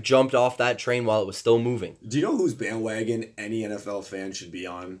 I jumped off that train while it was still moving. Do you know whose bandwagon any NFL fan should be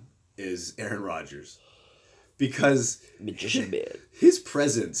on? Is Aaron Rodgers. Because his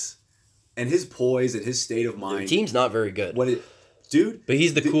presence and his poise and his state of mind. The team's not very good. Dude. But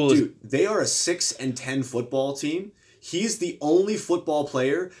he's the coolest. Dude, they are a 6-10 football team. He's the only football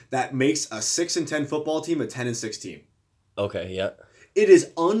player that makes a 6-10 football team a 10-6 team. Okay, yeah. It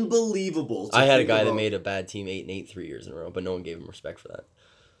is unbelievable. I had a guy that made a bad team 8-8 3 years in a row, but no one gave him respect for that.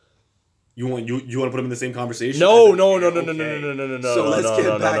 You want to put him in the same conversation? No. So let's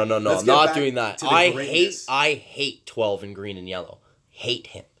get back. I'm not doing that. I hate 12 in green and yellow. Hate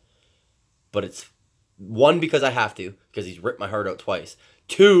him. But it's 1 because I have to, because he's ripped my heart out twice.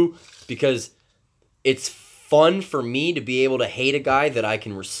 2 because it's fun for me to be able to hate a guy that I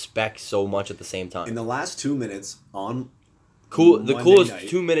can respect so much at the same time. In the last 2 minutes on the coolest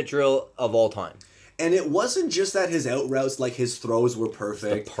 2-minute drill of all time. And it wasn't just that his out routes, like his throws were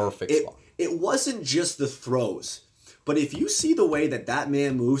perfect. It's the perfect spot. It wasn't just the throws. But if you see the way that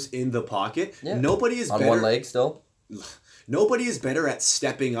man moves in the pocket, nobody is better. On one leg still? Nobody is better at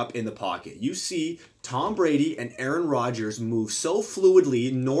stepping up in the pocket. You see Tom Brady and Aaron Rodgers move so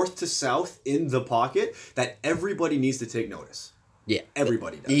fluidly north to south in the pocket that everybody needs to take notice. Yeah.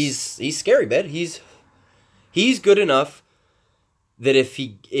 Everybody does. He's scary, man. He's good enough that if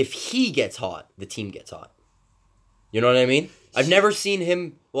he gets hot, the team gets hot. You know what I mean? I've never seen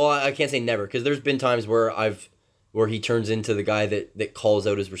him. Well, I can't say never, because there's been times where he turns into the guy that calls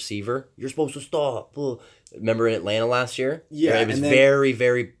out his receiver. You're supposed to stop. Remember in Atlanta last year? Yeah, it was very,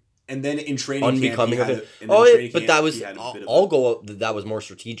 very. And then in training unbecoming camp, of it. But that was. I'll go. That was more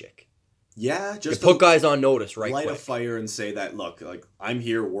strategic. Yeah, just put guys on notice, right? Light quick. a fire and say that. Look, like I'm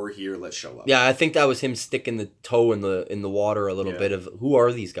here, we're here. Let's show up. Yeah, I think that was him sticking the toe in the water a little bit of who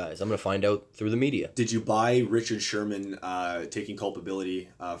are these guys? I'm gonna find out through the media. Did you buy Richard Sherman taking culpability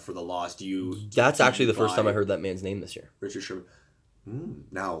for the loss? That's actually the first time I heard that man's name this year. Richard Sherman.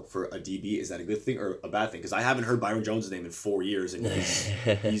 Now, for a DB, is that a good thing or a bad thing? Because I haven't heard Byron Jones' name in 4 years, and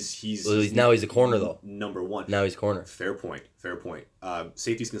he's now he's a corner though. Number 1. Now he's corner. Fair point.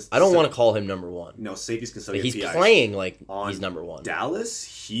 Safeties can. I don't want to call him number 1. No, safeties can study. But he's playing like he's number 1. Dallas,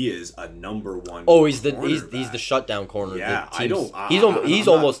 he is a number 1. Oh, he's the shutdown corner. Yeah, He's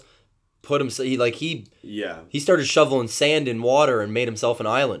almost put himself. He started shoveling sand in water and made himself an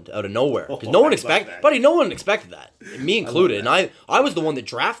island out of nowhere because no one expected that, me included. And I was the one that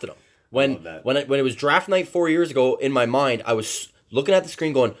drafted him when it was draft night 4 years ago. In my mind, I was looking at the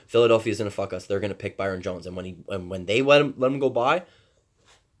screen going, Philadelphia's gonna fuck us. They're gonna pick Byron Jones. And when they let him go by,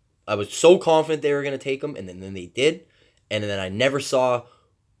 I was so confident they were gonna take him, and then they did, and then I never saw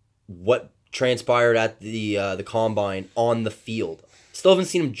what transpired at the combine on the field. Still haven't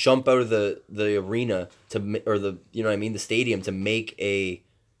seen him jump out of the arena the stadium to make a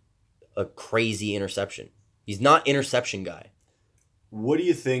crazy interception. He's not interception guy. What do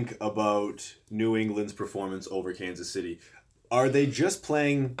you think about New England's performance over Kansas City? Are they just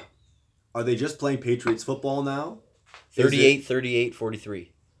playing Patriots football now? 38,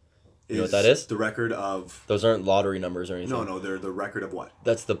 43. You know what that is? The record of... Those aren't lottery numbers or anything. No, they're the record of what?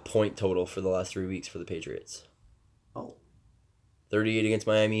 That's the point total for the last 3 weeks for the Patriots. Oh. 38 against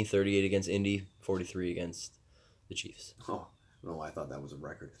Miami, 38 against Indy, 43 against the Chiefs. Oh, no, I thought that was a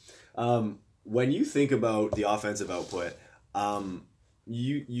record. when you think about the offensive output,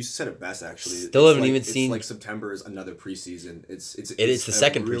 you said it best actually. Still haven't even seen. It's like September is another preseason. It's the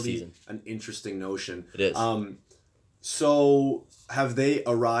second preseason. An interesting notion. It is. So have they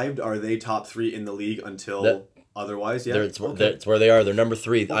arrived? Are they top 3 in the league until otherwise? Yeah, it's where they are. They're number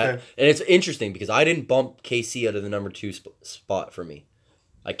 3. Okay. And it's interesting because I didn't bump KC out of the number 2 spot for me.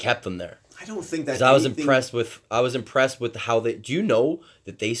 I kept them there. I don't think that. I was impressed with how they. Do you know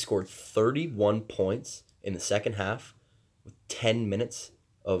that they scored 31 points in the second half with 10 minutes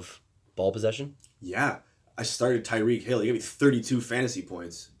of ball possession? Yeah, I started Tyreek Hill. He gave me 32 fantasy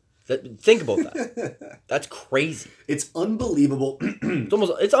points. Think about that. That's crazy. It's unbelievable.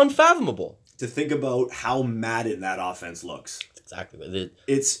 It's unfathomable to think about how Madden that offense looks. Exactly.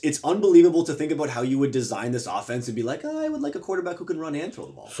 It's unbelievable to think about how you would design this offense and be like, I would like a quarterback who can run and throw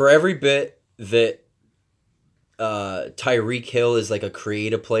the ball. For every bit that Tyreek Hill is like a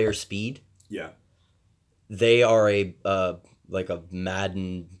creative player speed. Yeah. They are a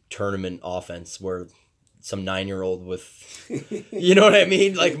Madden tournament offense where some 9-year-old with, you know what I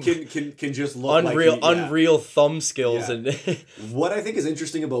mean, like can just look unreal thumb skills. Yeah. And what I think is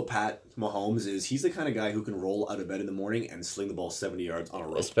interesting about Pat Mahomes is he's the kind of guy who can roll out of bed in the morning and sling the ball 70 yards on a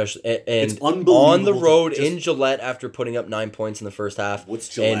rope. Especially and on the road in Gillette after putting up 9 points in the first half. What's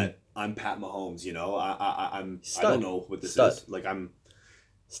Gillette? I'm Pat Mahomes. You know, I don't know what this is. Like I'm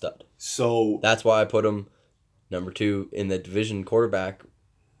stud. So that's why I put him number 2 in the division quarterback.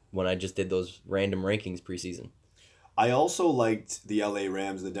 When I just did those random rankings preseason. I also liked the LA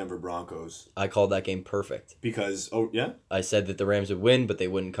Rams and the Denver Broncos. I called that game perfect. Because, I said that the Rams would win, but they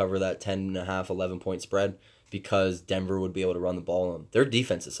wouldn't cover that 10.5, 11-point spread because Denver would be able to run the ball on them. Their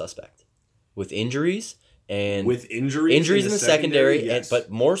defense is suspect. With injuries and... Injuries in the secondary, yes.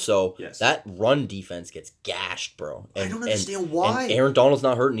 But more so, yes. That run defense gets gashed, bro. I don't understand why. And Aaron Donald's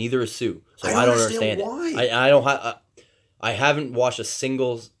not hurt, neither is Sue. So I don't understand why. I haven't watched a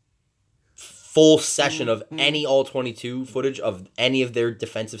single... full session of any All-22 footage of any of their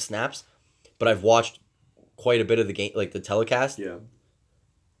defensive snaps, but I've watched quite a bit of the game, like the telecast. Yeah.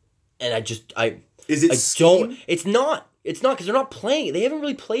 And Is it scheme? It's not because they're not playing. They haven't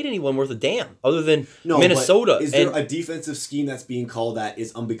really played anyone worth a damn other than Minnesota. Is there a defensive scheme that's being called that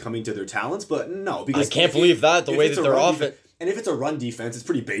is unbecoming to their talents? But no, because I can't believe that the way that they're offense. And if it's a run defense, it's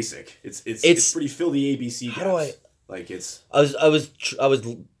pretty basic. It's pretty fill the ABC gaps. How do I? Like it's. I was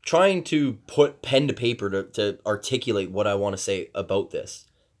trying to put pen to paper to articulate what I want to say about this,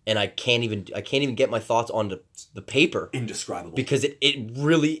 and I can't even get my thoughts onto the paper. Indescribable. Because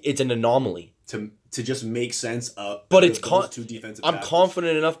it's an anomaly. To just make sense of. But it's two defensive. I'm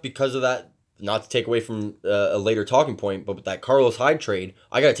confident enough because of that. Not to take away from a later talking point, but with that Carlos Hyde trade,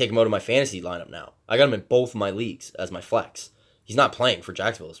 I got to take him out of my fantasy lineup now. I got him in both of my leagues as my flex. He's not playing for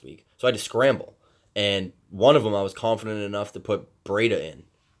Jacksonville this week, so I had to scramble. And one of them I was confident enough to put Breda in.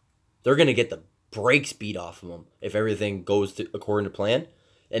 They're going to get the brakes beat off of them if everything goes according to plan.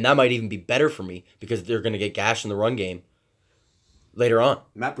 And that might even be better for me because they're going to get gashed in the run game later on.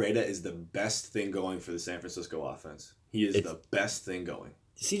 Matt Breda is the best thing going for the San Francisco offense. He is the best thing going.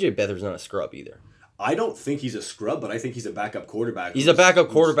 CJ Beathard's not a scrub either. I don't think he's a scrub, but I think he's a backup quarterback. He's a backup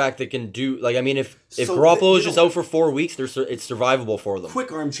quarterback that can do... Like, I mean, if Garoppolo is just out for 4 weeks, it's survivable for them.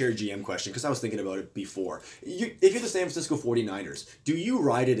 Quick armchair GM question, because I was thinking about it before. If you're the San Francisco 49ers, do you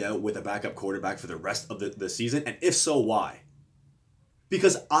ride it out with a backup quarterback for the rest of the season? And if so, why?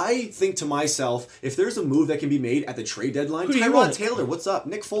 Because I think to myself, if there's a move that can be made at the trade deadline, Tyrod Taylor, what's up?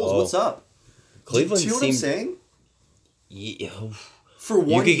 Nick Foles, what's up? Cleveland do you know what I'm saying? Yeah. For 1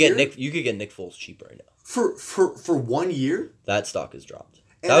 year, you could get Nick Foles cheap right now. For 1 year, that stock has dropped.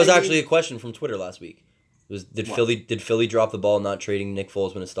 And that was actually a question from Twitter last week. Did Philly drop the ball not trading Nick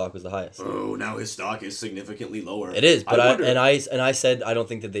Foles when his stock was the highest? Oh, now his stock is significantly lower. It is, but I said I don't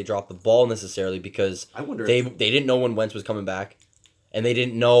think that they dropped the ball necessarily because they didn't know when Wentz was coming back, and they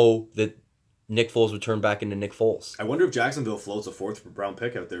didn't know that Nick Foles would turn back into Nick Foles. I wonder if Jacksonville floats a 4th round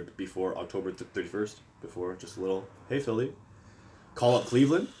pick out there before October 31st. Before just a little, hey Philly, call up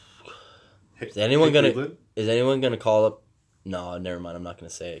Cleveland. Is anyone gonna call up? No, never mind. I'm not gonna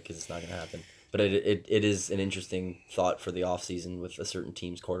say it because it's not gonna happen. But it is an interesting thought for the offseason with a certain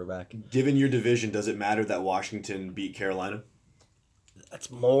team's quarterback. Given your division, does it matter that Washington beat Carolina? That's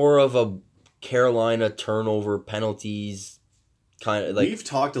more of a Carolina turnover penalties kind of like. We've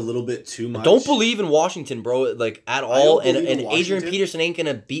talked a little bit too much. I don't believe in Washington, bro. Like at all. And Adrian Peterson ain't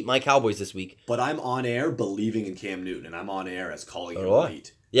gonna beat my Cowboys this week. But I'm on air believing in Cam Newton, and I'm on air as calling him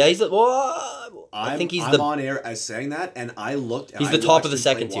elite. Yeah, he's I think he's I'm on air as saying that, and I looked. He's the top of the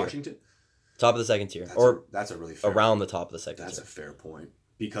second tier. Top of the second tier, That's a really fair, around the top of the second. That's tier. a fair point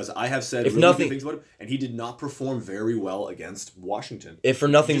because I have said If really nothing- good things about him, and he did not perform very well against Washington. If for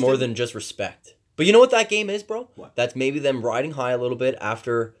nothing Just more didn't. than just respect. But you know what that game is, bro? What? That's maybe them riding high a little bit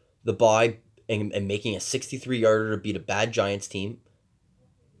after the bye and making a 63-yarder to beat a bad Giants team.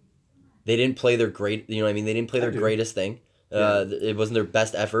 They didn't play their great, you know what I mean? They didn't play their do. greatest thing. Yeah. It wasn't their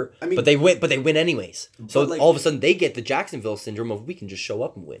best effort. I mean- but they win anyways. So But, like- all of a sudden they get the Jacksonville syndrome of we can just show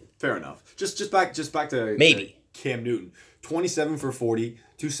up and win. Fair enough. Just back to Maybe. Cam Newton. 27 for 40,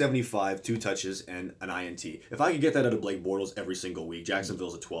 275, 2 touches, and an INT. If I could get that out of Blake Bortles every single week,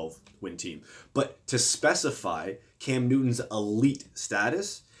 Jacksonville's a 12-win team. But to specify Cam Newton's elite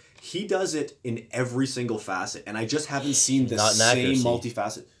status, he does it in every single facet. And I just haven't seen the Not in same accuracy.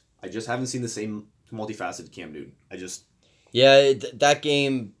 multifaceted. I just haven't seen the same multifaceted Cam Newton. Yeah, that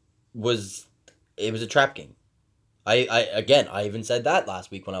game was a trap game. I even said that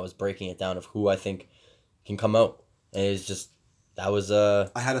last week when I was breaking it down of who I think can come out. And it's just that was I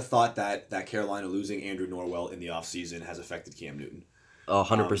had a thought that Carolina losing Andrew Norwell in the offseason has affected Cam Newton.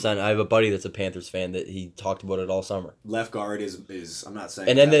 100%. I have a buddy that's a Panthers fan that he talked about it all summer. Left guard is I'm not saying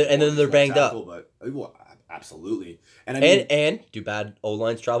And then that and then he's they're left banged up. tackle, but well, absolutely. And I mean, And do bad O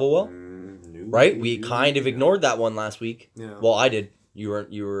lines travel well? no, Right? We no, kind of no. ignored that one last week. Yeah. Well, I did. You were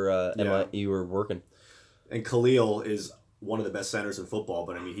Yeah. you were working. And Khalil is one of the best centers in football,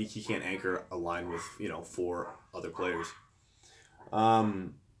 but I mean he can't anchor a line with 4 other players.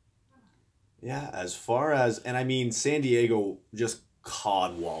 Yeah, as far as and I mean San Diego just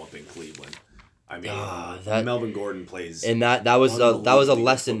cod walloping Cleveland. I mean that- Melvin Gordon plays And that was a unbelievable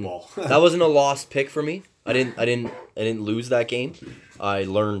lesson. football. That wasn't a lost pick for me. I didn't lose that game. I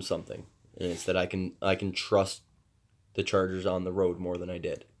learned something. And it's that I can trust the Chargers on the road more than I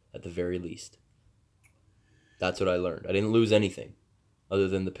did at the very least. That's what I learned. I didn't lose anything other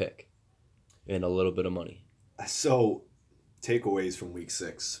than the pick and a little bit of money. So, takeaways from week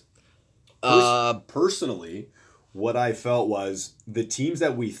 6. Personally, what I felt was the teams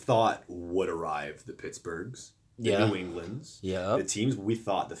that we thought would arrive, the Pittsburghs, the Yeah. New Englands, Yeah. the teams we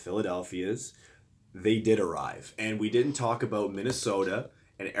thought, the Philadelphias, they did arrive. And we didn't talk about Minnesota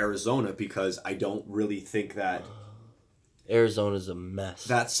and Arizona because I don't really think that Arizona's a mess.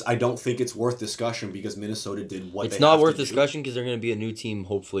 I don't think it's worth discussion because Minnesota did what It's they not have to worth do. discussion because they're going to be a new team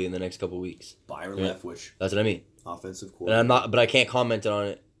hopefully in the next couple weeks. Byron Yeah. Leftwich, That's what I mean. offensive And coordinator. but I can't comment on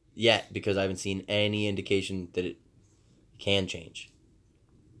it yet because I haven't seen any indication that it can change.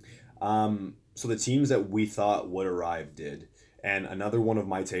 So the teams that we thought would arrive did. And another one of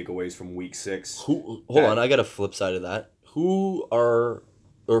my takeaways from week 6. Hold That- on, I got a flip side of that.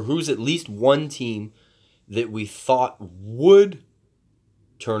 Who's at least one team that we thought would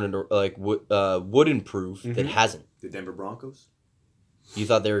turn it would improve that hasn't? The Denver Broncos. You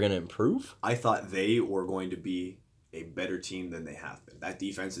thought they were going to improve? I thought they were going to be a better team than they have been. That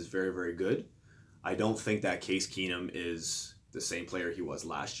defense is very, very good. I don't think that Case Keenum is the same player he was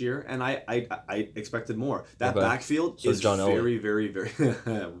last year, and I expected more. That Okay. backfield So is is John very, very, very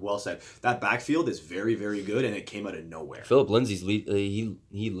well said. That backfield is very, very good, and it came out of nowhere. Philip Lindsay's lead.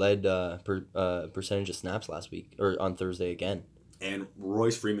 He led percentage of snaps last week or on Thursday again. And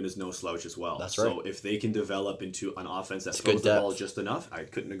Royce Freeman is no slouch as well. That's So right. if they can develop into an offense that That's throws good the ball depth. just enough, I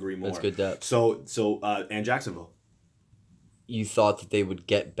couldn't agree more. That's good depth. So and Jacksonville. You thought that they would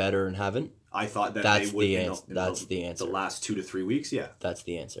get better and haven't? I thought that That's they would the in answer. That's the answer. The last 2 to 3 weeks, yeah. That's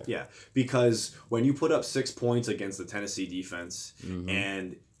the answer. Yeah, because when you put up 6 points against the Tennessee defense, Mm-hmm.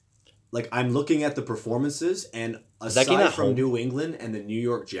 and like I'm looking at the performances, and that game aside at from home? New England and the New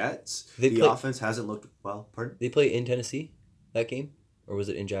York Jets, They the play- offense hasn't looked well. Pardon? They play in Tennessee that game? Or was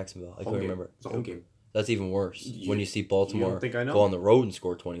it in Jacksonville? I Home can't game. remember. It's a home game. That's even worse. When you see Baltimore think I know? go on the road and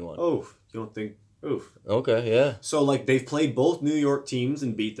score 21. Oh, you don't think? Oof. Okay, yeah. So like they've played both New York teams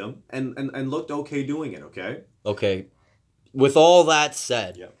and beat them, and looked okay doing it. Okay. Okay. With all that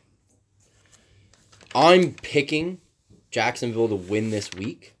said, Yep. I'm picking Jacksonville to win this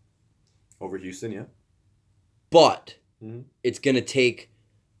week, Over Houston, yeah. but Mhm. it's going to take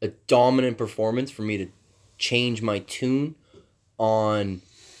a dominant performance for me to change my tune on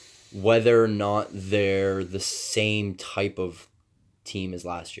whether or not they're the same type of team as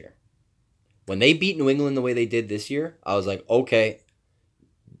last year. When they beat New England the way they did this year, I was like, okay,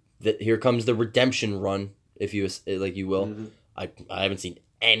 here comes the redemption run, if you will. Mhm. I haven't seen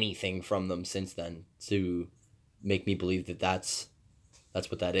anything from them since then to make me believe that that's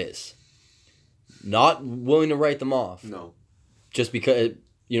what that is. Not willing to write them off No. just because,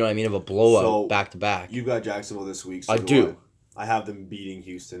 you know what I mean, of a blowout So, back to back. You got Jacksonville this week. So I do. I have them beating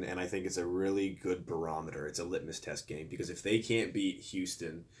Houston, and I think it's a really good barometer. It's a litmus test game because if they can't beat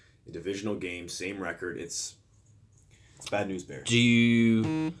Houston, a divisional game, same record, it's It's bad news, Bears. Do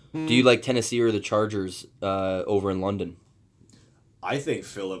you like Tennessee or the Chargers over in London? I think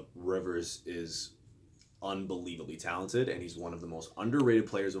Phillip Rivers is unbelievably talented, and he's one of the most underrated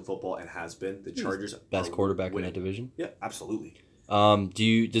players in football and has been. The Chargers Best quarterback in that division? Yeah, absolutely.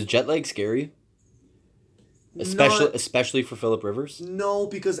 Does jet lag scare you? Especially for Phillip Rivers? No,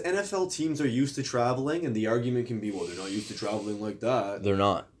 because NFL teams are used to traveling, and the argument can be, well, they're not used to traveling like that. They're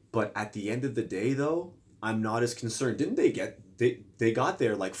not. But at the end of the day, though, I'm not as concerned. Didn't they got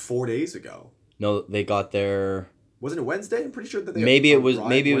there like 4 days ago? No, they got there. Wasn't it Wednesday? I'm pretty sure that they maybe it was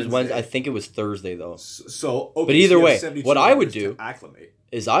Wednesday. I think it was Thursday though. So okay, but either way, 72 what I would hours do to acclimate.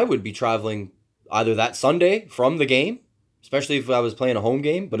 is I would be traveling either that Sunday from the game, especially if I was playing a home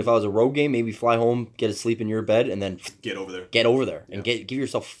game. But if I was a road game, maybe fly home, get a sleep in your bed, and then get over there. And give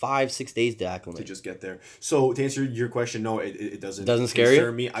yourself 5-6 days to acclimate. To just get there. So to answer your question, no, it doesn't. Doesn't scare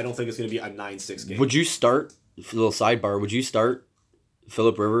you? Me. I don't think it's going to be a 9-6 game. Would you start? Little sidebar. Would you start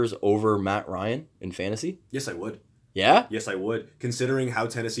Phillip Rivers over Matt Ryan in fantasy? Yes, I would. Yeah? Yes, I would. Considering how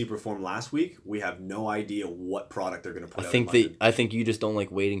Tennessee performed last week, we have no idea what product they're going to put out. I think you just don't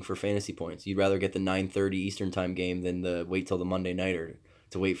like waiting for fantasy points. You'd rather get the 9:30 Eastern time game than wait till the Monday nighter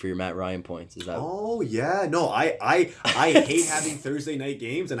to wait for your Matt Ryan points. Is that? Oh yeah, no, I hate having Thursday night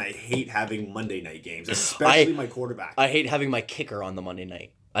games and I hate having Monday night games, especially my quarterback. I hate having my kicker on the Monday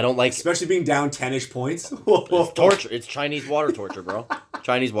night. I don't like, especially being down 10-ish points. It's torture. It's Chinese water torture, bro.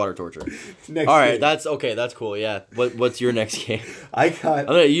 Chinese water torture. Next All right, game. that's okay. That's cool. Yeah. What's your next game? I don't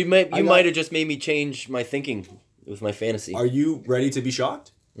know, you might have just made me change my thinking with my fantasy. Are you ready to be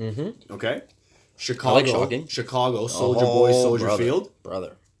shocked? Mm-hmm. Okay. Chicago, Soldier Boy, Soldier Field,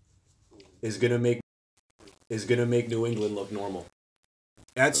 brother, is gonna make New England look normal.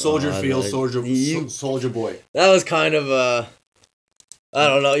 At Soldier Field, Soldier Boy. That was kind of I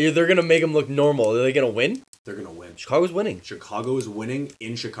don't know. They're gonna make them look normal. Are they gonna win? They're gonna win. Chicago's winning. Chicago is winning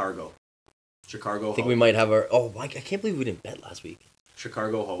in Chicago. Chicago. I think we might have our. Oh, I can't believe we didn't bet last week.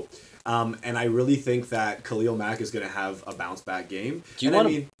 Chicago hope. And I really think that Khalil Mack is gonna have a bounce back game. Do you want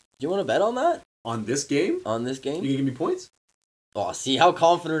to bet on that? On this game? On this game? You can give me points? Oh, see, how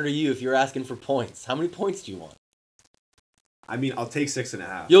confident are you if you're asking for points? How many points do you want? I mean, I'll take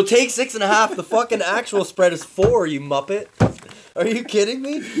 6.5. You'll take 6.5. The fucking actual spread is 4, you muppet. Are you kidding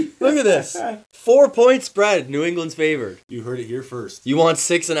me? Look at this. 4-point spread. New England's favored. You heard it here first. You want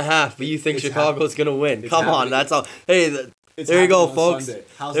 6.5, but you think Chicago's going to win. Come on, that's all. Hey, there you go, folks.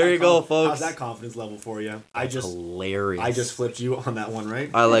 There you go, folks. How's that confidence level for you? Hilarious. I just flipped you on that one, right?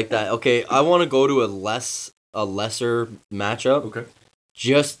 I like that. Okay, I want to go to a lesser matchup. Okay.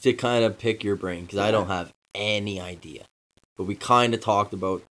 Just to kind of pick your brain, because I don't have any idea. But we kind of talked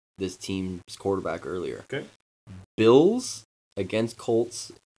about this team's quarterback earlier. Okay. Bills against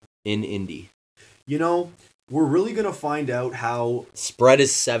Colts in Indy. You know, we're really going to find out how... Spread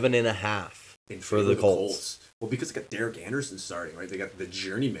is 7.5 for the Colts. Well, because they got Derek Anderson starting, right? They got the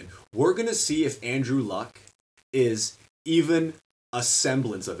journeyman. We're going to see if Andrew Luck is even a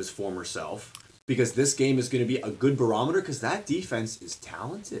semblance of his former self, because this game is going to be a good barometer, because that defense is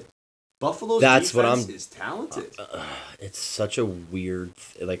talented. Buffalo's defense is talented. It's such a weird...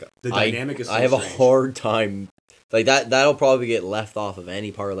 the dynamic is so I have strange. A hard time... that'll probably get left off of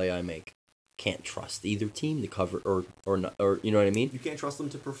any parlay I make. Can't trust either team to cover or not, or you know what I mean? You can't trust them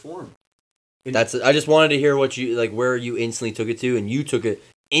to perform. I just wanted to hear what you where you instantly took it to, and you took it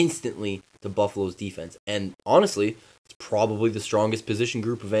instantly to Buffalo's defense. And honestly, it's probably the strongest position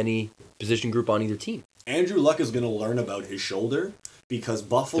group of any position group on either team. Andrew Luck is going to learn about his shoulder, because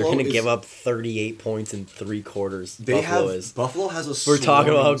Buffalo they're going to give up 38 points in 3 quarters. Buffalo has a We're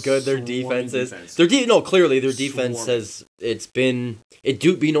talking about how good their defense is. Clearly their defense says but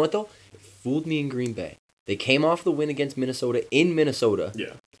you know what though? It fooled me in Green Bay. They came off the win against Minnesota in Minnesota.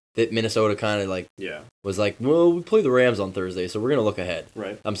 Yeah. That Minnesota kind of was like, well, we play the Rams on Thursday, so we're going to look ahead.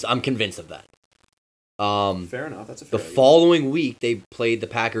 Right. I'm convinced of that. Fair enough. That's a fair The following week they played the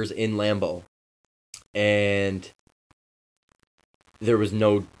Packers in Lambeau. And there was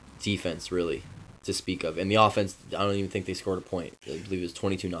no defense really to speak of, and the offense, I don't even think they scored a point. I believe it was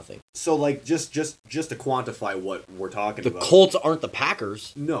 22-0. So just to quantify what we're talking about. The Colts aren't the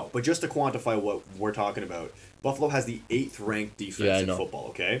Packers. No, but just to quantify what we're talking about, Buffalo has the 8th ranked defense in football.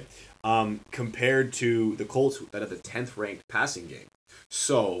 Okay, compared to the Colts that have the 10th ranked passing game.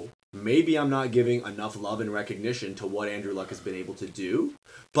 So maybe I'm not giving enough love and recognition to what Andrew Luck has been able to do,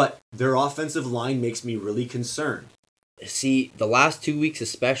 but their offensive line makes me really concerned. See, the last 2 weeks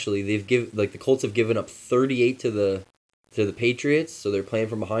especially, the Colts have given up 38 to the Patriots, so they're playing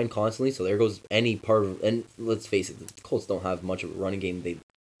from behind constantly. So there goes any part of, and let's face it, the Colts don't have much of a running game they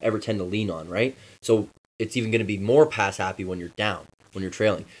ever tend to lean on, right? So it's even going to be more pass happy when you're down, when you're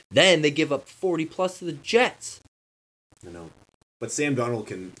trailing. Then they give up 40 plus to the Jets. I know. But Sam Darnold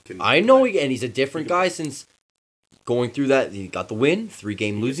can I know, and he's a different guy since going through that. He got the win,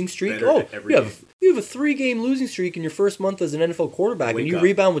 3-game losing streak. Oh, you have a 3-game losing streak in your first month as an NFL quarterback, and you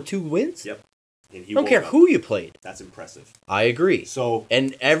rebound with 2 wins? Yep. And I don't care who you played. That's impressive. I agree. So,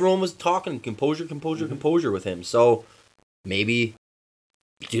 and everyone was talking composure with him. So maybe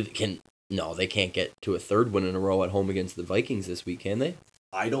they can't get to a 3rd win in a row at home against the Vikings this week, can they?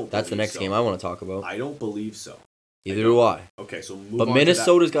 I don't. That's the next game I want to talk about. I don't believe so. Either do I. Okay, so but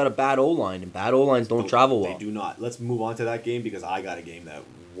Minnesota's got a bad O-line, and bad O-lines don't travel well. They do not. Let's move on to that game because I got a game that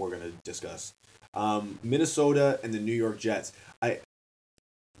we're going to discuss. Minnesota and the New York Jets.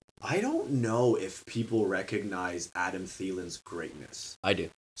 I don't know if people recognize Adam Thielen's greatness. I do.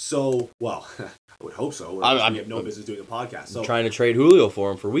 So, well, I would hope so. We have no business doing a podcast. So, I'm trying to trade Julio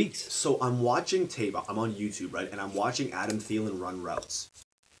for him for weeks. So I'm watching tape. I'm on YouTube, right? And I'm watching Adam Thielen run routes.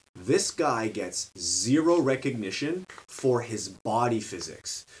 This guy gets zero recognition for his body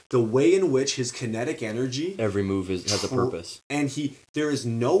physics. The way in which his kinetic energy... Every move has a purpose. And there is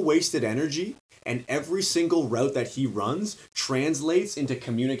no wasted energy. And every single route that he runs translates into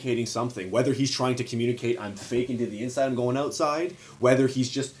communicating something. Whether he's trying to communicate, I'm faking to the inside, I'm going outside. Whether he's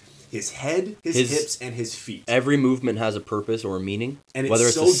just his head, his hips, and his feet. Every movement has a purpose or a meaning. And whether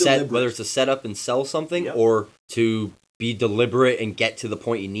it's whether it's to set up and sell something or to be deliberate and get to the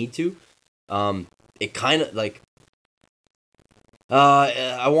point you need to. It kind of like...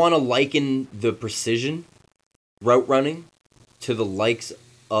 I want to liken the precision route running to the likes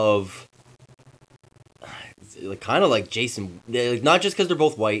of... kind of like Jason, not just because they're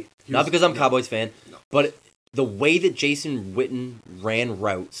both white, not because I'm a Cowboys fan, but the way that Jason Witten ran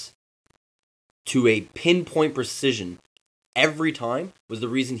routes to a pinpoint precision every time was the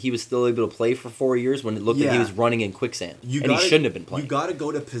reason he was still able to play for 4 years when it looked like he was running in quicksand. He shouldn't have been playing. You got to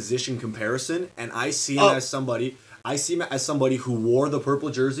go to position comparison, and I see him as somebody who wore the purple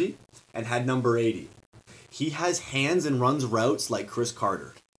jersey and had number 80. He has hands and runs routes like Chris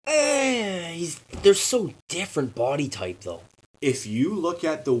Carter. They're so different body type, though. If you look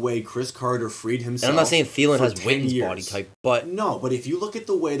at the way Chris Carter freed himself, and I'm not saying Thielen has Witten's body type, but no. But if you look at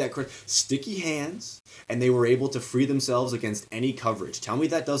the way that sticky hands, and they were able to free themselves against any coverage. Tell me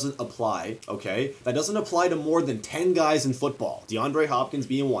that doesn't apply. Okay, that doesn't apply to more than 10 guys in football. DeAndre Hopkins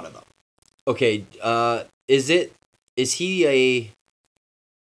being one of them. Okay, is he a?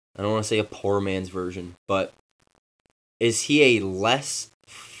 I don't want to say a poor man's version, but is he a less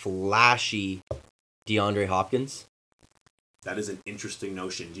flashy DeAndre Hopkins? That is an interesting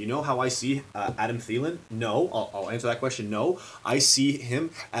notion. Do you know how I see Adam Thielen? No. I'll answer that question. No. I see him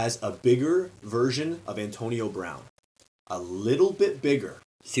as a bigger version of Antonio Brown. A little bit bigger.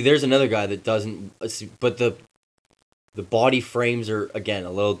 See, there's another guy that doesn't... But the body frames are, again,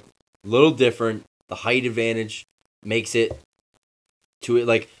 a little different. The height advantage makes it...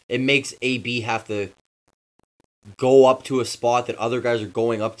 It makes AB have to go up to a spot that other guys are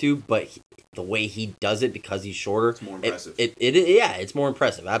going up to, but the way he does it because he's shorter, it's more impressive. It's more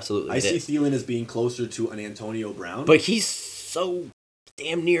impressive. Absolutely, I see Thielen as being closer to an Antonio Brown, but he's so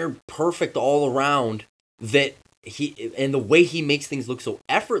damn near perfect all around that and the way he makes things look so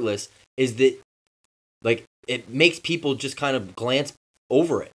effortless is that it makes people just kind of glance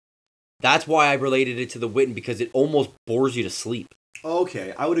over it. That's why I related it to the Witten, because it almost bores you to sleep.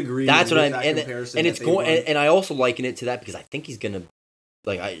 Okay, I would agree. That's what I'm, and it's going, and I also liken it to that because I think he's gonna,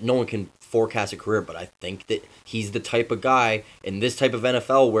 no one can forecast a career, but I think that he's the type of guy in this type of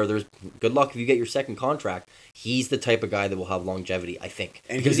NFL where there's good luck if you get your second contract. He's the type of guy that will have longevity, I think,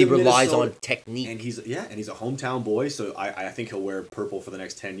 because he relies on technique. And he's a hometown boy, so I think he'll wear purple for the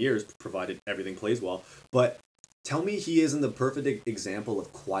next 10 years, provided everything plays well. But tell me, he isn't the perfect example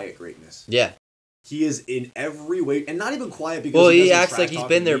of quiet greatness. Yeah. He is in every way, and not even quiet because he acts like he's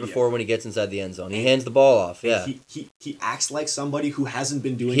been there before when he gets inside the end zone. He hands the ball off. Yeah, he acts like somebody who hasn't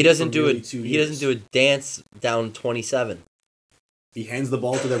been doing. He doesn't do it. 2 years. He doesn't do a dance down 27. He hands the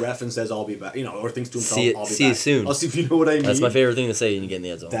ball to the ref and says, "I'll be back," or thinks to himself, "I'll be back. See you soon." I'll see if you know what I mean. That's my favorite thing to say when you get in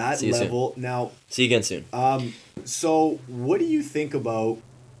the end zone. That see you level soon. Now. See you again soon. So what do you think about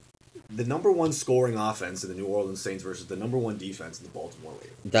the number one scoring offense in the New Orleans Saints versus the number one defense in the Baltimore Ravens?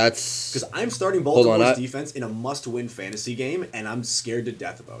 That's because I'm starting Baltimore's defense in a must-win fantasy game, and I'm scared to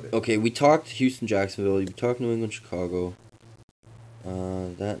death about it. Okay, we talked Houston, Jacksonville. We talked New England, Chicago.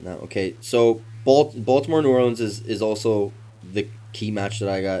 Okay, so Baltimore, New Orleans is also the key match that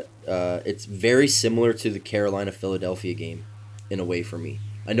I got. It's very similar to the Carolina, Philadelphia game, in a way for me.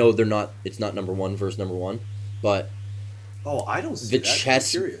 I know they're not. It's not number one versus number one, but. Oh, I don't see the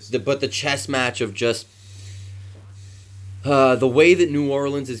chess. But the chess match of just The way that New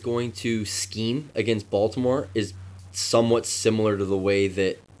Orleans is going to scheme against Baltimore is somewhat similar to the way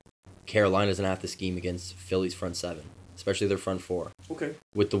that Carolina's going to have to scheme against Philly's front seven, especially their front four. Okay.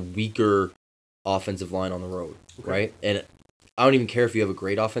 With the weaker offensive line on the road, Okay. right? And I don't even care if you have a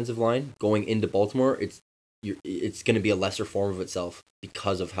great offensive line going into Baltimore. It's going to be a lesser form of itself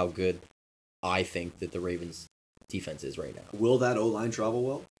because of how good I think that the Ravens' defense is right now. Will that O-line travel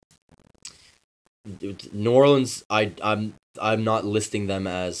well? New Orleans, I'm not listing them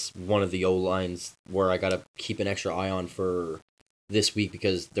as one of the O lines where I gotta keep an extra eye on for this week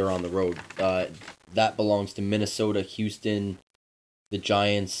because they're on the road. That belongs to Minnesota, Houston, the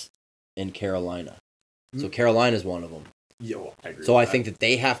Giants, and Carolina. So Carolina's one of them. Yeah, well, I agree. So with I that. think that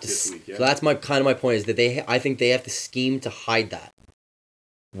they have to. This week, yeah. So that's my point is that I think they have to scheme to hide that,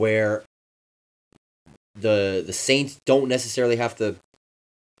 where the Saints don't necessarily have to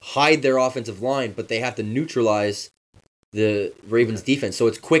hide their offensive line, but they have to neutralize the Ravens' defense. So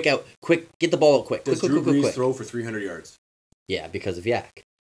it's quick, get the ball out quick. Does quick, Drew quick, Brees quick. throw for 300 yards? Yeah, because of Yak.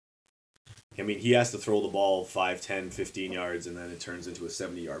 I mean, he has to throw the ball 5, 10, 15 yards, and then it turns into a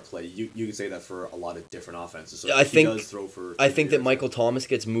 70-yard play. You can say that for a lot of different offenses. So I think he does throw for. I think that 300 yards. Michael Thomas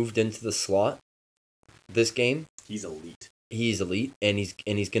gets moved into the slot this game. He's elite. He's elite, and he's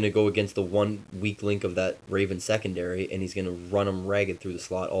going to go against the one weak link of that Ravens secondary, and he's going to run them ragged through the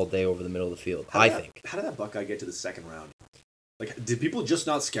slot all day over the middle of the field. How I did think. How did that Buckeye get to the second round? Like, did people just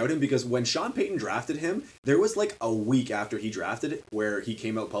not scout him? Because when Sean Payton drafted him, there was like a week after he drafted it where he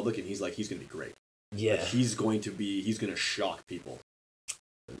came out public and he's like, he's going to be great. Yeah. Like, he's going to shock people.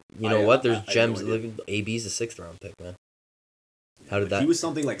 You know what? There's I gems. had no idea. Look, AB's a 6th round pick, man. How did that? He was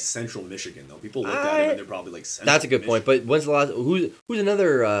something like Central Michigan, though. People looked at him and they're probably like, Central That's a good point. Michigan. But when's the last? Who's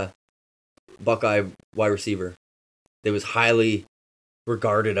another Buckeye wide receiver that was highly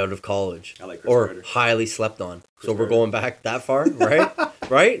regarded out of college I like Chris or Carter. highly slept on? Chris So we're Carter. going back that far, right?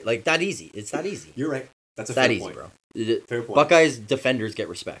 Right? Like that easy. It's that easy. You're right. That's a It's that fair easy, point. bro. Fair point. Buckeyes defenders get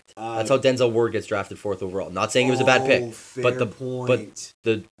respect. That's how Denzel Ward gets drafted 4th overall. Not saying it was a bad pick, but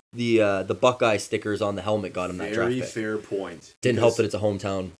the Buckeye stickers on the helmet got him that draft Very pick. fair point. Didn't help that it's a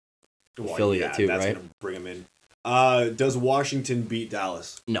hometown affiliate too, that's right? Gonna bring him in. Does Washington beat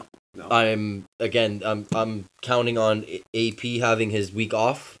Dallas? No. No. I'm counting on AP having his week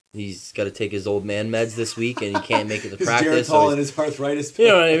off. He's got to take his old man meds this week, and he can't make it to His practice. Jared Hall So and his arthritis. you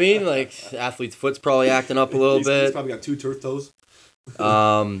know what I mean? Like athlete's foot's probably acting up a little He's bit. probably got 2 turf toes. So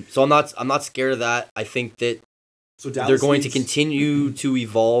I'm not scared of that. I think that So Dallas they're going to needs- continue to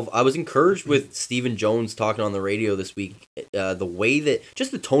evolve. I was encouraged with Stephen Jones talking on the radio this week. The way that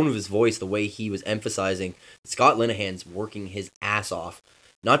just the tone of his voice, the way he was emphasizing Scott Linehan's working his ass off.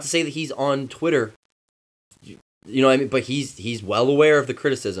 Not to say that he's on Twitter, you know what I mean, but he's well aware of the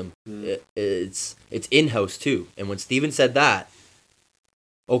criticism. It's in house too. And when Stephen said that,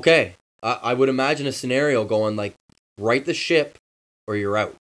 okay, I would imagine a scenario going like, right the ship or you're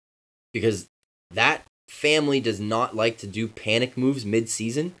out, because that family does not like to do panic moves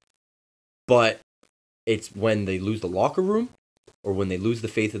mid-season, but it's when they lose the locker room or when they lose the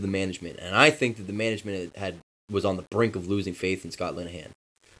faith of the management. And I think that the management was on the brink of losing faith in Scott Linehan.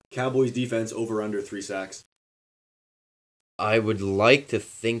 Cowboys defense over under 3 sacks. I would like to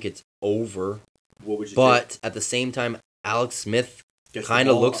think it's over, What would you but at the same time, Alex Smith take? kind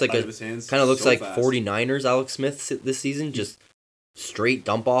of looks like 49ers 49ers Alex Smith this season, just straight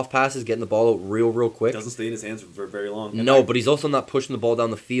dump off passes, getting the ball out real quick. Doesn't stay in his hands for very long. And No, but he's also not pushing the ball down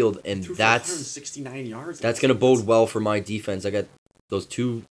the field, and threw for that's 169 yards. that's going to bode well for my defense. I got those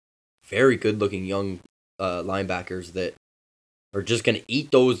 2 very good-looking young linebackers that are just going to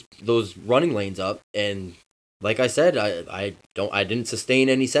eat those running lanes up. And like I said, I didn't sustain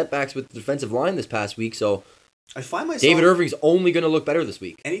any setbacks with the defensive line this past week, so I find myself David Irving's only going to look better this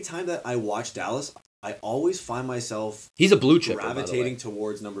week. anytime that I watch Dallas, I always find myself He's a blue chipper, gravitating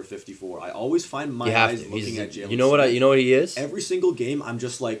towards number 54. I always find my You have eyes to. looking at Jalen. You know what? You know what he is? Every single game, I'm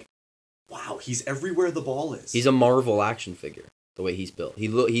just like, wow, he's everywhere the ball is. He's a Marvel action figure. The way he's built, he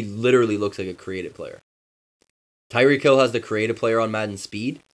literally looks like a creative player. Tyreek Hill has the creative player on Madden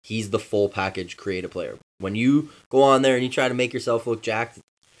speed. He's the full package creative player. When you go on there and you try to make yourself look jacked,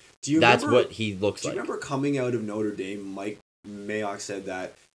 that's what he looks like. Do you remember coming out of Notre Dame, Mike Mayock said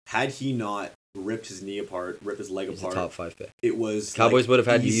that had he not ripped his knee apart, rip his leg He's apart, a top 5 pick. it was Cowboys would have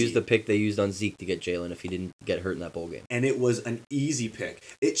had easy. to use the pick they used on Zeke to get Jalen if he didn't get hurt in that bowl game. And it was an easy pick.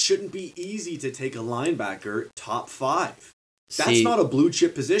 It shouldn't be easy to take a linebacker top 5. That's not a blue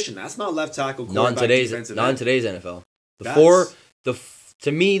chip position. That's not left tackle, quarterback, defensive not in end. today's NFL. That's-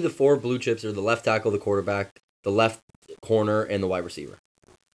 To me, the 4 blue chips are the left tackle, the quarterback, the left corner, and the wide receiver.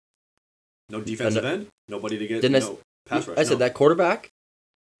 No defensive end. Nobody to get Didn't I no Pass rush. I said that quarterback,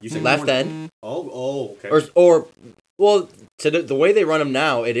 You said left corner. end, Okay. or well, to the way they run him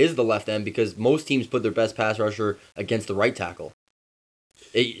now, it is the left end because most teams put their best pass rusher against the right tackle.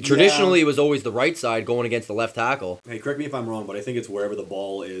 Traditionally, it was always the right side going against the left tackle. Hey, correct me if I'm wrong, but I think it's wherever the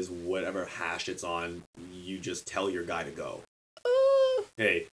ball is, whatever hash it's on, you just tell your guy to go.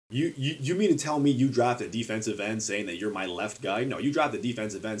 Hey, you mean to tell me you draft a defensive end saying that you're my left guy? No, you draft a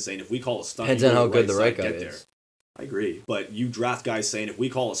defensive end saying if we call a stunt, Depends you on go how to good the side, right guy get is. there. I agree, but you draft guys saying if we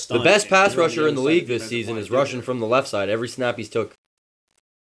call a The stunt, best pass you're on rusher in the other side league of the this defensive season line, is get rushing there. from the left side. Every snap he's took.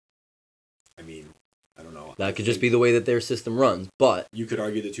 I mean, I don't know. That could just be the way that their system runs, but You could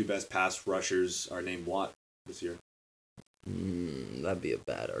argue the two best pass rushers are named Watt this year. that'd be a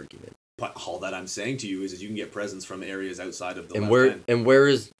bad argument. But all that I'm saying to you is you can get presence from areas outside of the And left end. where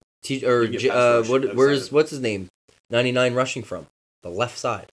is You can get pass rush outside what's his name? 99 rushing from the left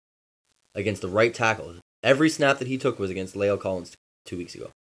side against the right tackle. Every snap that he took was against La'el Collins 2 weeks ago.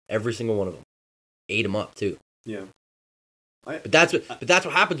 Every single one of them. Ate him up too. Yeah. But that's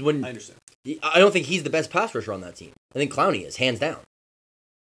what happens when I understand. I don't think he's the best pass rusher on that team. I think Clowney is hands down.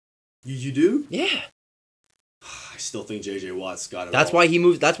 You do? Yeah. I still think J.J. Watt's got it. That's all. why he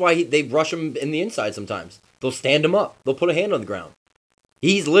moves. That's why they rush him in the inside sometimes. They'll stand him up. They'll put a hand on the ground.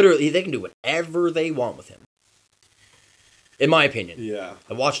 He's literally, they can do whatever they want with him. In my opinion. Yeah.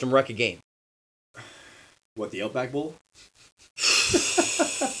 I watched him wreck a game. What, the Outback Bowl?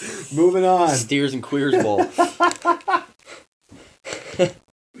 Moving on. Steers and Queers Bowl.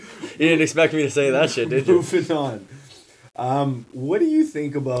 You didn't expect me to say that shit, did you? Moving on. What do you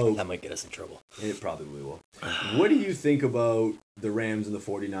think about... That might get us in trouble. It probably will. What do you think about the Rams and the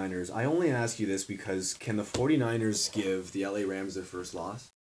 49ers? I only ask you this because can the 49ers give the LA Rams their first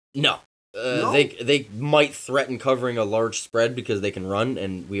loss? No. No? They might threaten covering a large spread because they can run,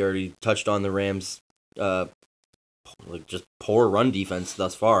 and we already touched on the Rams' just poor run defense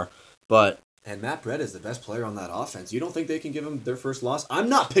thus far. But And Matt Brett is the best player on that offense. You don't think they can give them their first loss? I'm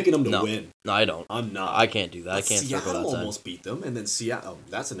not picking them to win. No, I don't. I'm not. I can't do that. I But can't circle Seattle that side. almost beat them, and then Seattle. Oh,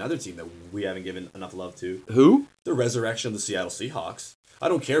 that's another team that we haven't given enough love to. Who? The resurrection of the Seattle Seahawks. I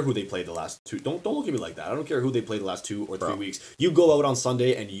don't care who they played the last two. Don't look at me like that. I don't care who they played the last 2 or 3 weeks. You go out on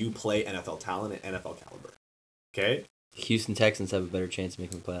Sunday and you play NFL talent and NFL caliber. Okay? Houston Texans have a better chance of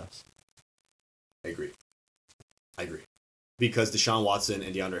making the playoffs. I agree. Because Deshaun Watson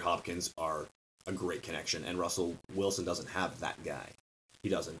and DeAndre Hopkins are a great connection, and Russell Wilson doesn't have that guy. He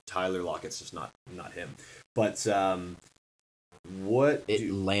doesn't. Tyler Lockett's just not him. But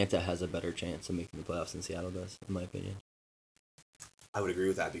Atlanta has a better chance of making the playoffs than Seattle does, in my opinion. I would agree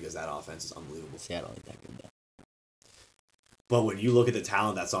with that because that offense is unbelievable. Seattle ain't that good though. But when you look at the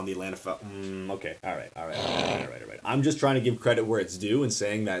talent that's on the Atlanta okay, all right. I'm just trying to give credit where it's due and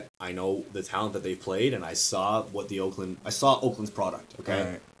saying that I know the talent that they've played, and I saw Oakland's product. Okay, All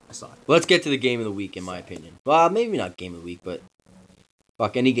right. I saw it. Let's get to the game of the week, in my opinion. Well, maybe not game of the week, but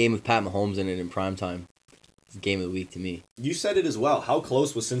fuck, any game with Pat Mahomes in it in primetime is game of the week to me. You said it as well. How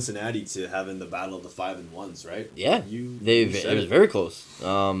close was Cincinnati to having the battle of the 5-1s, right? Yeah, it was very close.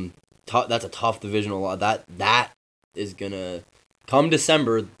 That's a tough divisional. That is gonna come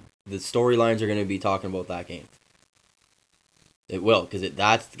December. The storylines are gonna be talking about that game. It will, because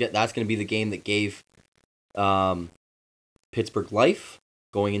that's gonna be the game that gave Pittsburgh life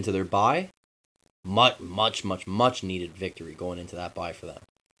going into their bye. Much needed victory going into that bye for them.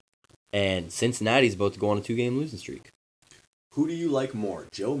 And Cincinnati's about to go on a 2-game losing streak. Who do you like more,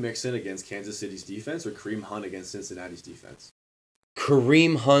 Joe Mixon against Kansas City's defense or Kareem Hunt against Cincinnati's defense?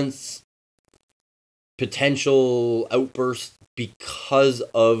 Kareem Hunt's potential outburst because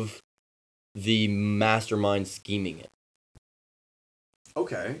of the mastermind scheming it.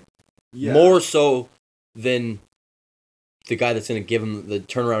 Okay. Yeah. More so than the guy that's going to give him the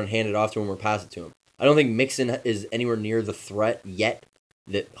turnaround and hand it off to him or pass it to him. I don't think Mixon is anywhere near the threat yet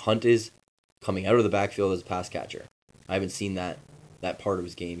that Hunt is coming out of the backfield as a pass catcher. I haven't seen that part of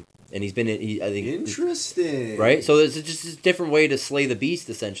his game. And he's been, I think... Interesting. Right? So it's just a different way to slay the beast,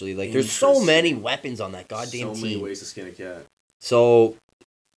 essentially. Like, there's so many weapons on that goddamn team. So many ways to skin a cat. So,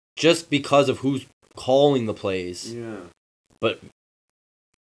 just because of who's calling the plays. Yeah. But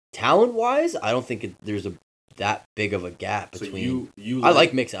talent-wise, I don't think there's that big of a gap between... So you I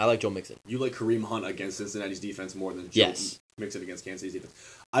like Mixon. I like Joe Mixon. You like Kareem Hunt against Cincinnati's defense more than Joe Yes. Mixon against Kansas City's defense.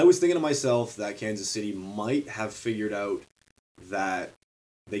 I was thinking to myself that Kansas City might have figured out that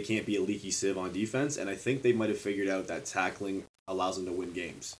they can't be a leaky sieve on defense, and I think they might have figured out that tackling allows them to win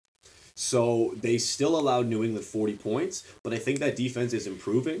games. So they still allowed New England 40 points, but I think that defense is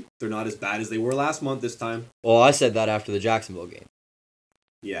improving. They're not as bad as they were last month this time. Well, I said that after the Jacksonville game.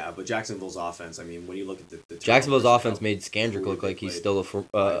 Yeah, but Jacksonville's offense. I mean, when you look at the Jacksonville's turnovers, offense how made Scandrick poorly look they like he's played. still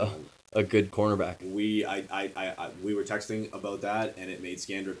a good cornerback. We were texting about that, and it made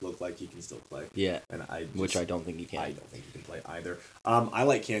Scandrick look like he can still play. Yeah, And which I don't think he can. I don't think he can play either. I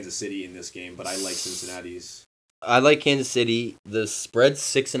like Kansas City in this game, but I like Cincinnati's. I like Kansas City. The spread's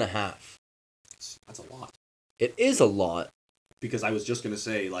 6.5. That's a lot. It is a lot, Because I was just gonna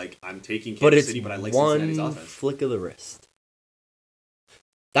say, like, I'm taking but Kansas it's City, but I like Cincinnati's one offense. flick of the wrist.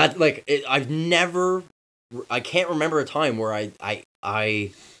 That I've never, I can't remember a time where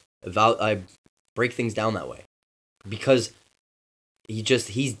I break things down that way, because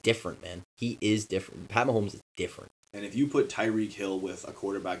he's different, man. He is different. Pat Mahomes is different. And if you put Tyreek Hill with a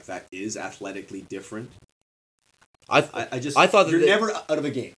quarterback that is athletically different, I I thought that you're never out of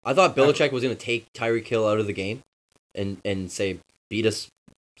a game. I thought Belichick was going to take Tyreek Hill out of the game, and say beat us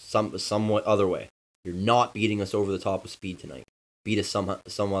somewhat other way. You're not beating us over the top with speed tonight. Beat us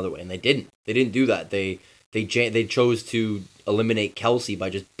some other way, and they didn't. They didn't do that. They chose to eliminate Kelsey by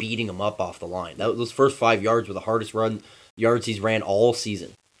just beating him up off the line. Those first 5 yards were the hardest yards he's ran all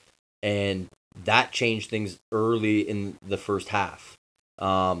season, and that changed things early in the first half.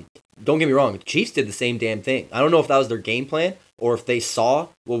 Don't get me wrong, the Chiefs did the same damn thing. I don't know if that was their game plan or if they saw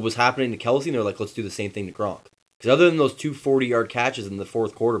what was happening to Kelsey and they're like, let's do the same thing to Gronk. Because other than those 2 40-yard catches in the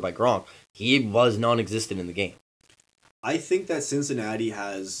fourth quarter by Gronk, he was non-existent in the game. I think that Cincinnati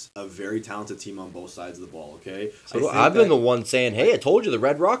has a very talented team on both sides of the ball. Okay, So I've been the one saying, hey, I told you, the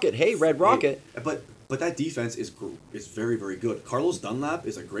Red Rocket. Hey, Red Rocket. But that defense is very, very good. Carlos Dunlap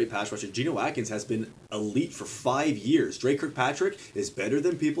is a great pass rusher. Geno Atkins has been elite for 5 years. Drake Kirkpatrick is better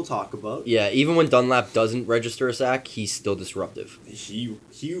than people talk about. Yeah, even when Dunlap doesn't register a sack, he's still disruptive. He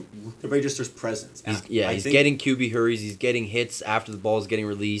registers presence. He's think getting QB hurries. He's getting hits after the ball is getting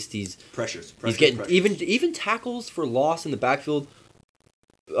released. He's getting even tackles for loss in the backfield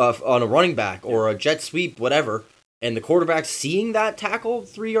on a running back or a jet sweep, whatever. And the quarterback seeing that tackle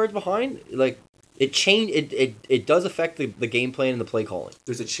 3 yards behind, like, it does affect the game plan and the play calling.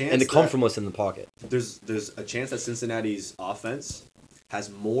 There's a chance, and the comfortableness in the pocket. There's a chance that Cincinnati's offense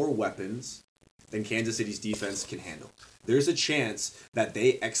has more weapons than Kansas City's defense can handle. There's a chance that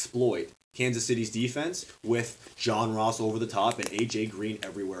they exploit Kansas City's defense with John Ross over the top and AJ Green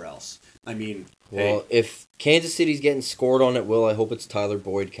everywhere else. I mean, well, if Kansas City's getting scored on at will, I hope it's Tyler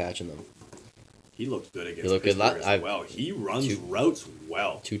Boyd catching them. He looked good against Pittsburgh as well. He runs routes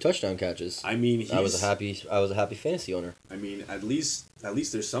well. 2 touchdown catches. I mean, I was a happy fantasy owner. I mean, at least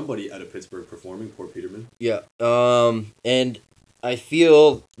there's somebody out of Pittsburgh performing. Poor Peterman. Yeah. And I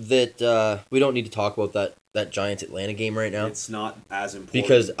feel that we don't need to talk about that Giants Atlanta game right now. It's not as important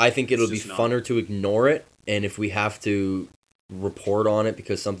because I think it'll be funner to ignore it, and if we have to report on it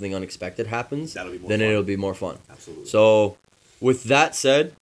because something unexpected happens, it'll be more fun. Absolutely. So, with that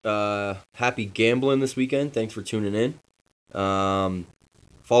said, happy gambling this weekend. Thanks for tuning in.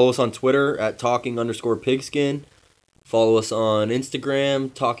 Follow us on Twitter at talking_pigskin. Follow us on Instagram,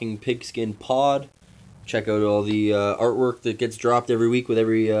 talkingpigskinpod. Check out all the artwork that gets dropped every week with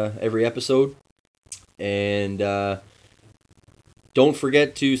every episode. And don't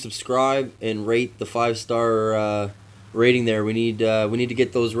forget to subscribe and rate the 5-star rating there. We need to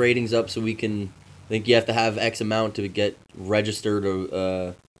get those ratings up so we can. I think you have to have X amount to get registered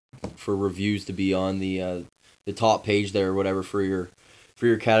for reviews to be on the top page there or whatever for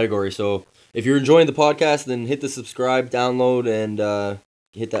your category. So if you're enjoying the podcast, then hit the subscribe, download, and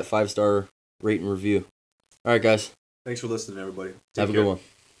hit that 5-star rate and review. All right, guys. Thanks for listening, everybody. Have a good one.